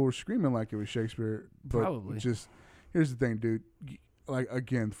some people were screaming like it was Shakespeare. But Probably. Just, here's the thing, dude.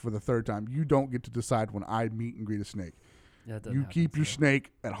 Again, for the third time, you don't get to decide when I meet and greet a snake. Yeah, it doesn't You happen, keep your so.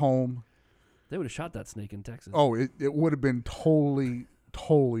 snake at home. They would have shot that snake in Texas. Oh, it would have been totally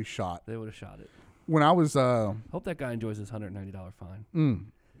shot. They would have shot it. When I was, Hope that guy enjoys his $190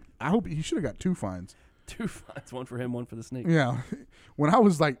 fine. I hope he should have got 2 fines. 2 fines, one for him, one for the snake. Yeah. When I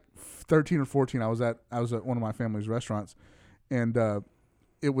was like 13 or 14, I was at one of my family's restaurants, and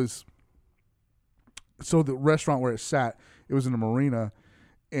it was, so the restaurant where it sat, it was in a marina,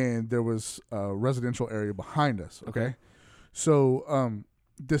 and there was a residential area behind us. Okay. So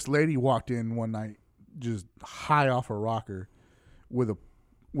this lady walked in one night just high off her rocker with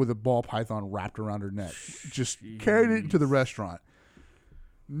a ball python wrapped around her neck. Just carried it into the restaurant.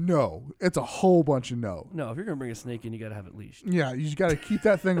 No. It's a whole bunch of no. No, if you're going to bring a snake in, you got to have it leashed. Yeah, you just got to keep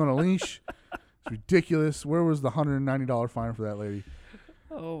that thing on a leash. It's ridiculous. Where was the $190 fine for that lady?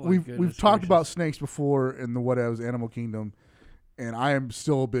 Oh, my We've talked about snakes before in the What Evs Animal Kingdom, and I am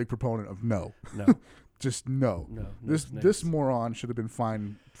still a big proponent of no. No. Just no. No This snakes. moron should have been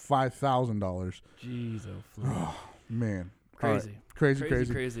fined $5,000. Jeez, oh, Man. crazy. All right.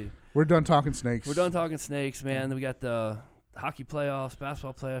 Crazy. We're done talking snakes. We're done talking snakes, man. Then we got the hockey playoffs,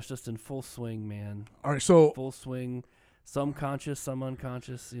 basketball playoffs just in full swing, man. All right, so Full swing. Some conscious, some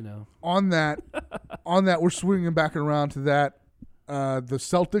unconscious, on that, we're swinging back around to that. The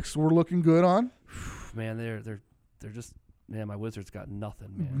Celtics were looking good on. Man, they're just, man, my Wizards got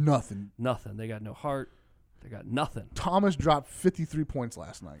nothing, man. Nothing. They got no heart. They got nothing. Thomas dropped 53 points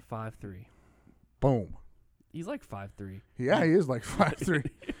last night. 5'3". Boom. He's like 5'3". Yeah, he is like 5'3".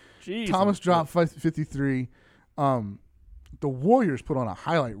 Jeez. Thomas dropped 53. The Warriors put on a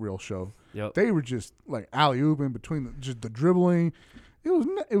highlight reel show. Yep. They were just like alley-ooping between just the dribbling. It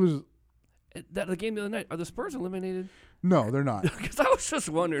was. The game the other night, are the Spurs eliminated? No, they're not. Because I was just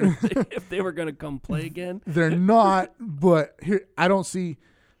wondering if they were going to come play again. They're not. But here, I don't see.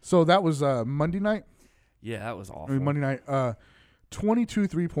 So that was Monday night. Yeah, that was awful. I mean, Monday night. 22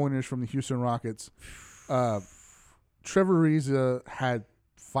 3-pointers from the Houston Rockets. Trevor Ariza had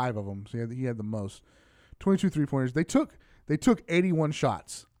 5 of them. So he had the most. 22 3-pointers. They took 81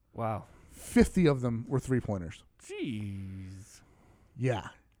 shots. Wow. 50 of them were 3-pointers. Jeez. Yeah.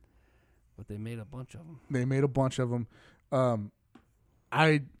 But they made a bunch of them. They made a bunch of them.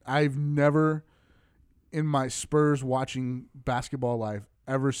 I've never, in my Spurs watching basketball life,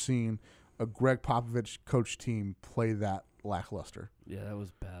 ever seen a Greg Popovich coach team play that lackluster. Yeah, that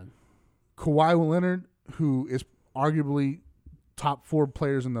was bad. Kawhi Leonard, who is arguably top 4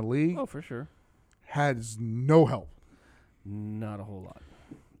 players in the league, Oh, for sure. has no help. Not a whole lot.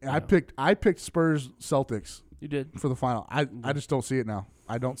 And Yeah. I picked Spurs Celtics You did? for the final. I just don't see it now.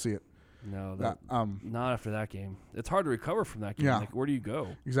 I don't see it. No, not after that game. It's hard to recover from that game. Yeah. Like, where do you go?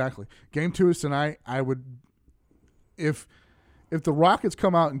 Exactly. Game 2 is tonight. I would, if the Rockets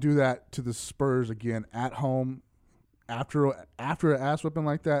come out and do that to the Spurs again at home, after an ass whipping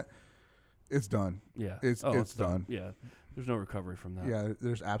like that, it's done. Yeah. It's done. Yeah. There's no recovery from that. Yeah,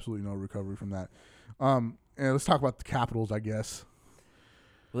 there's absolutely no recovery from that. And let's talk about the Capitals, I guess.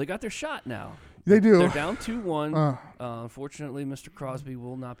 Well, they got their shot now. They do. They're down 2-1. Unfortunately, Mr. Crosby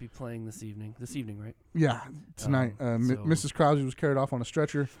will not be playing this evening. This evening, right? Yeah, tonight. Mrs. Crosby was carried off on a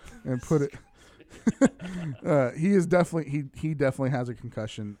stretcher and put it. He definitely has a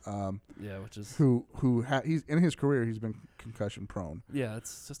concussion. Yeah, which is he's in his career he's been concussion prone. Yeah,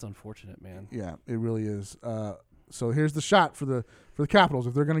 it's just unfortunate, man. Yeah, it really is. So here's the shot for the Capitals.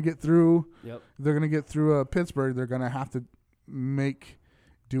 If they're going to get through, Pittsburgh, they're going to have to make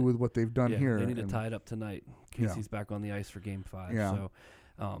do with what they've done here. They need to tie it up tonight in case he's back on the ice for Game 5. Yeah.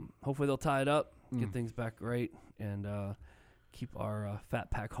 So hopefully they'll tie it up, get things back right, and keep our Fat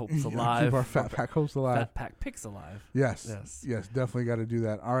Pack hopes alive. Keep our Fat Pack hopes alive. Fat Pack picks alive. Yes, definitely got to do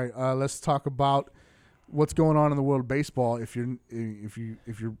that. All right, let's talk about what's going on in the world of baseball. If you're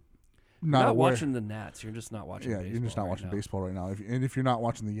not aware, watching the Nats, you're just not watching. Yeah, you're just not watching baseball right now. If you're not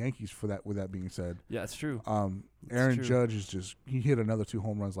watching the Yankees for that. With that being said, yeah, it's true. Aaron Judge is he hit another 2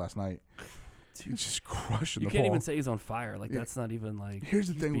 home runs last night. He's just crushing the ball. You can't even say he's on fire. Like that's not even like. Here's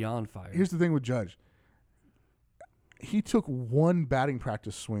the thing. Beyond fire. Here's the thing with Judge. He took 1 batting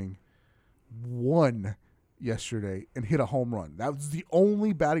practice swing, yesterday, and hit a home run. That was the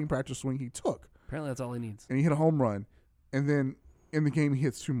only batting practice swing he took. Apparently, that's all he needs. And he hit a home run, and then in the game he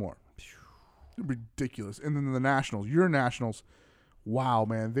hits 2 more. Ridiculous. And then the Nationals, your Nationals, wow,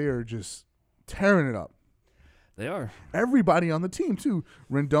 man, they are just tearing it up. They are. Everybody on the team too.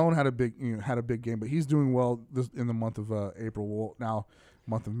 Rendon had a big game, but he's doing well in the month of April. Well, now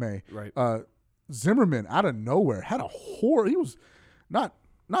month of May. Right. Zimmerman out of nowhere had a He was not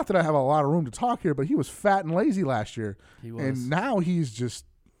that I have a lot of room to talk here, but he was fat and lazy last year. He was. And now he's just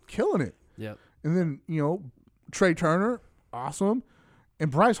killing it. Yep. And then Trey Turner, awesome, and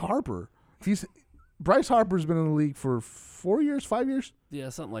Bryce Harper. Bryce Harper's been in the league for 4 years, 5 years. Yeah,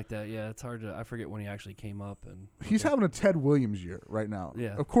 something like that. Yeah, it's hard to. I forget when he actually came up, and he's having a Ted Williams year right now.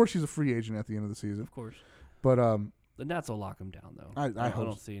 Yeah. Of course, he's a free agent at the end of the season. Of course. But the Nats will lock him down, though. I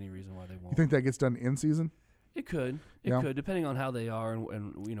don't see any reason why they won't. You think that gets done in season? It could. It could, depending on how they are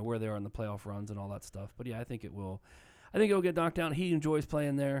and where they are in the playoff runs and all that stuff. But yeah, I think it will. I think he'll get knocked down. He enjoys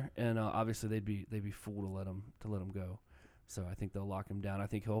playing there, and obviously they'd be fool to let him go. So I think they'll lock him down. I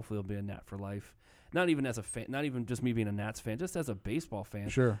think hopefully he'll be a Nat for life. Not even as a fan, not even just me being a Nats fan, just as a baseball fan.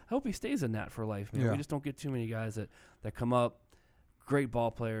 Sure. I hope he stays a Nat for life, man. Yeah. We just don't get too many guys that come up, great ball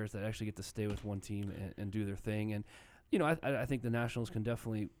players that actually get to stay with one team and do their thing. And I think the Nationals can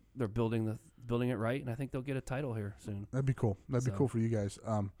definitely, they're building it right, and I think they'll get a title here soon. That'd be cool. That'd be cool for you guys.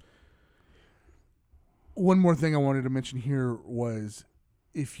 One more thing I wanted to mention here was,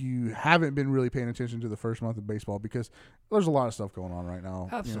 if you haven't been really paying attention to the first month of baseball, because there's a lot of stuff going on right now.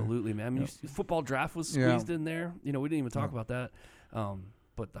 Absolutely, man. I mean, football draft was squeezed in there. We didn't even talk about that.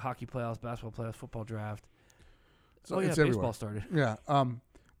 But the hockey playoffs, basketball playoffs, football draft. So it's baseball everywhere. Started. Yeah.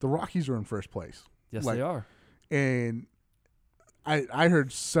 The Rockies are in first place. Yes, they are. And I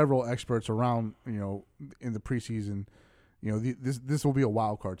heard several experts around, in the preseason, this will be a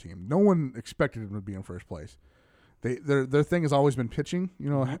wild card team. No one expected them to be in first place. Their thing has always been pitching,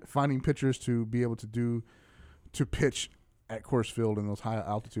 finding pitchers to be able to pitch at Coors Field in those high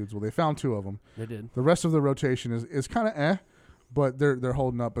altitudes. Well, they found 2 of them. They did. The rest of the rotation is kind of but they're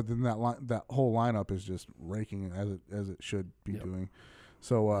holding up. But then that whole lineup is just raking as it should be doing.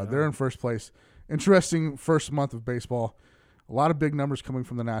 So they're in first place. Interesting first month of baseball. A lot of big numbers coming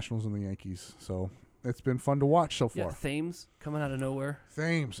from the Nationals and the Yankees. So it's been fun to watch so far. Yeah, Thames coming out of nowhere.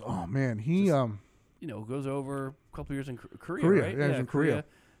 Thames, oh man, he goes over a couple years in Korea, right? Yeah, he's in Korea.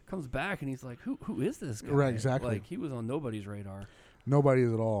 Comes back and he's like, who is this guy? Right, exactly. Like, he was on nobody's radar. Nobody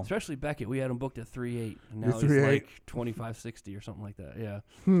is at all. Especially Beckett. We had him booked at 3.8, and now he's like 25.60 or something like that.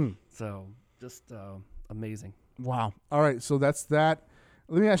 Yeah. So just amazing. Wow. All right, so that's that.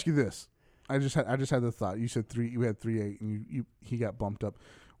 Let me ask you this. I just had the thought. You said you had 3.8, and he got bumped up.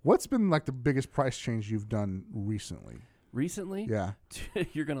 What's been like the biggest price change you've done recently? Recently? Yeah.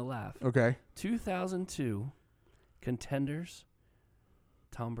 You're gonna laugh. Okay. 2002 Contenders,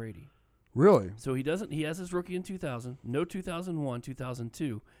 Tom Brady. Really? So he has his rookie in 2000. No 2001,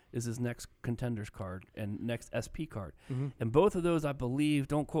 2002 is his next Contenders card and next SP card. Mm-hmm. And both of those, I believe,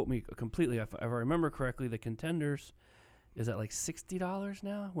 don't quote me completely, if I remember correctly, the Contenders is at like $60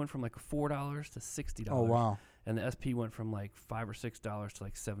 now. Went from like $4 to $60. Oh, wow. And the SP went from like $5 or $6 to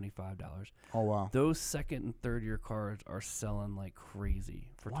like $75. Oh, wow. Those second and third year cards are selling like crazy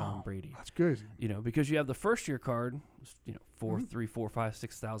for Tom Brady. That's good. Because you have the first year card, $3,000, $4,000, $5,000,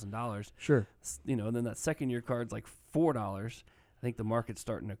 $6,000. Sure. And then that second year card's like $4. I think the market's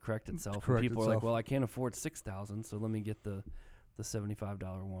starting to correct itself. And people are like, well, I can't afford $6,000, so let me get the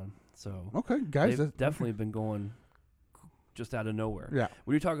 $75 one. So okay, guys, they've definitely been going just out of nowhere. Yeah.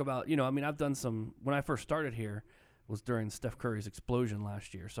 When you talk about, I've done some, when I first started here was during Steph Curry's explosion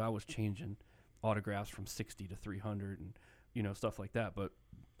last year. So I was changing autographs from 60 to 300 and, stuff like that. But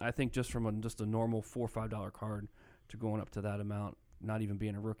I think just from just a normal $4 or $5 card to going up to that amount, not even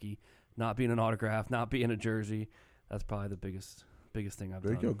being a rookie, not being an autograph, not being a jersey, that's probably the biggest thing I've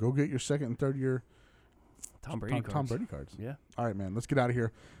done. There you go. Go get your second and third year Tom Brady cards. Yeah. All right, man. Let's get out of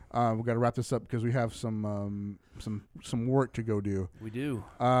here. We've got to wrap this up because we have some work to go do. We do.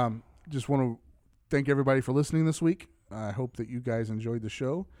 Just want to thank everybody for listening this week. I hope that you guys enjoyed the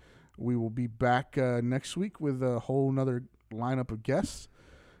show. We will be back next week with a whole nother lineup of guests.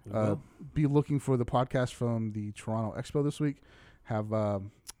 Be looking for the podcast from the Toronto Expo this week. Have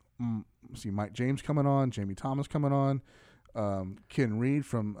Mike James coming on, Jamie Thomas coming on, Ken Reed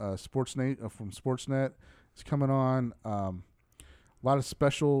from Sportsnet is coming on. A lot of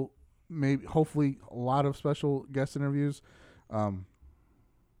special, hopefully a lot of special guest interviews.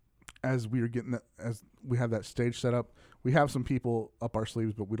 As we have that stage set up, we have some people up our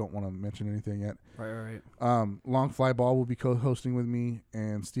sleeves, but we don't want to mention anything yet. Right. Long Fly Ball will be co-hosting with me,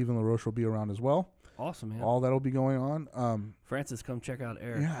 and Stephen LaRoche will be around as well. Awesome, man. All that'll be going on. Francis, come check out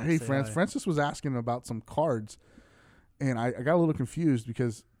Eric. Yeah, hey, Francis was asking about some cards, and I got a little confused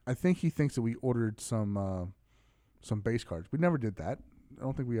because I think he thinks that we ordered some base cards. We never did that. I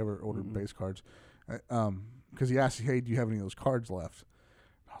don't think we ever ordered base cards. Because he asked, hey, do you have any of those cards left?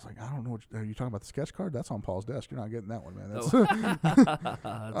 I was like, I don't know. Are you talking about the sketch card? That's on Paul's desk. You're not getting that one, man. That's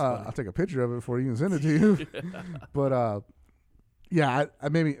I'll take a picture of it before you can send it to you. But yeah, I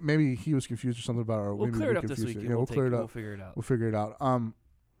maybe he was confused or something about it. Or we'll maybe clear it up this week. Yeah, we'll clear it up. We'll figure it out. We'll figure it out.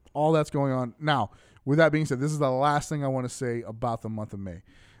 All that's going on now. With that being said, this is the last thing I want to say about the month of May.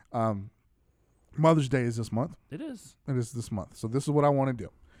 Mother's Day is this month. It is. It is this month. So this is what I want to do.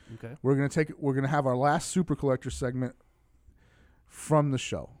 Okay. We're gonna have our last Super Collector segment from the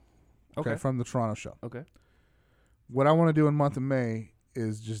show. Okay. From the Toronto show. Okay. What I want to do in month of May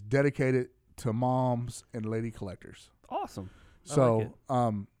is just dedicate it to moms and lady collectors. Awesome. So,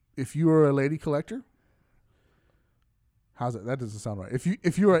 if you are a lady collector, How's that? That doesn't sound right. If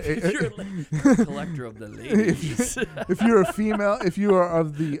you are If you're a collector of the ladies. if you're a female, if you are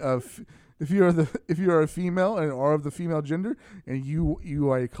of the if you are a female and or of the female gender, and you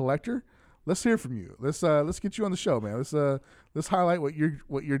are a collector, let's hear from you. Let's get you on the show, man. Let's highlight what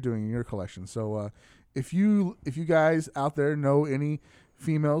you're doing in your collection. So if you guys out there know any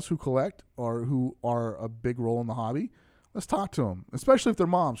females who collect or who are a big role in the hobby, let's talk to them, especially if they're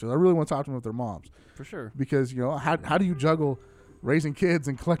moms. 'Cause I really want to talk to them if they're moms. For sure. Because how do you juggle raising kids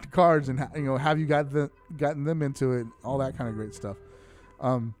and collecting cards, and have you gotten them into it, all that kind of great stuff.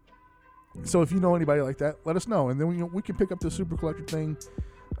 So if you know anybody like that, let us know, and then we can pick up the Super Collector thing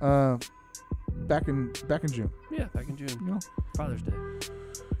back in June. Yeah, back in June. Father's Day.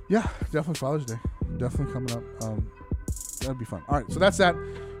 Yeah, definitely Father's Day. Definitely coming up. That'd be fun. All right, so that's that.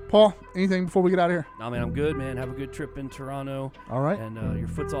 Paul, anything before we get out of here? No, man, I'm good, man. Have a good trip in Toronto. All right. And your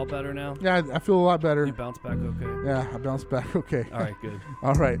foot's all better now? Yeah, I feel a lot better. You bounced back okay? Yeah, I bounced back okay. All right, good.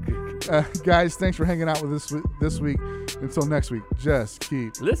 All right. Guys, thanks for hanging out with us this week. Until next week, just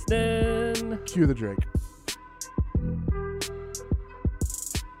keep listening. Cue the Drake.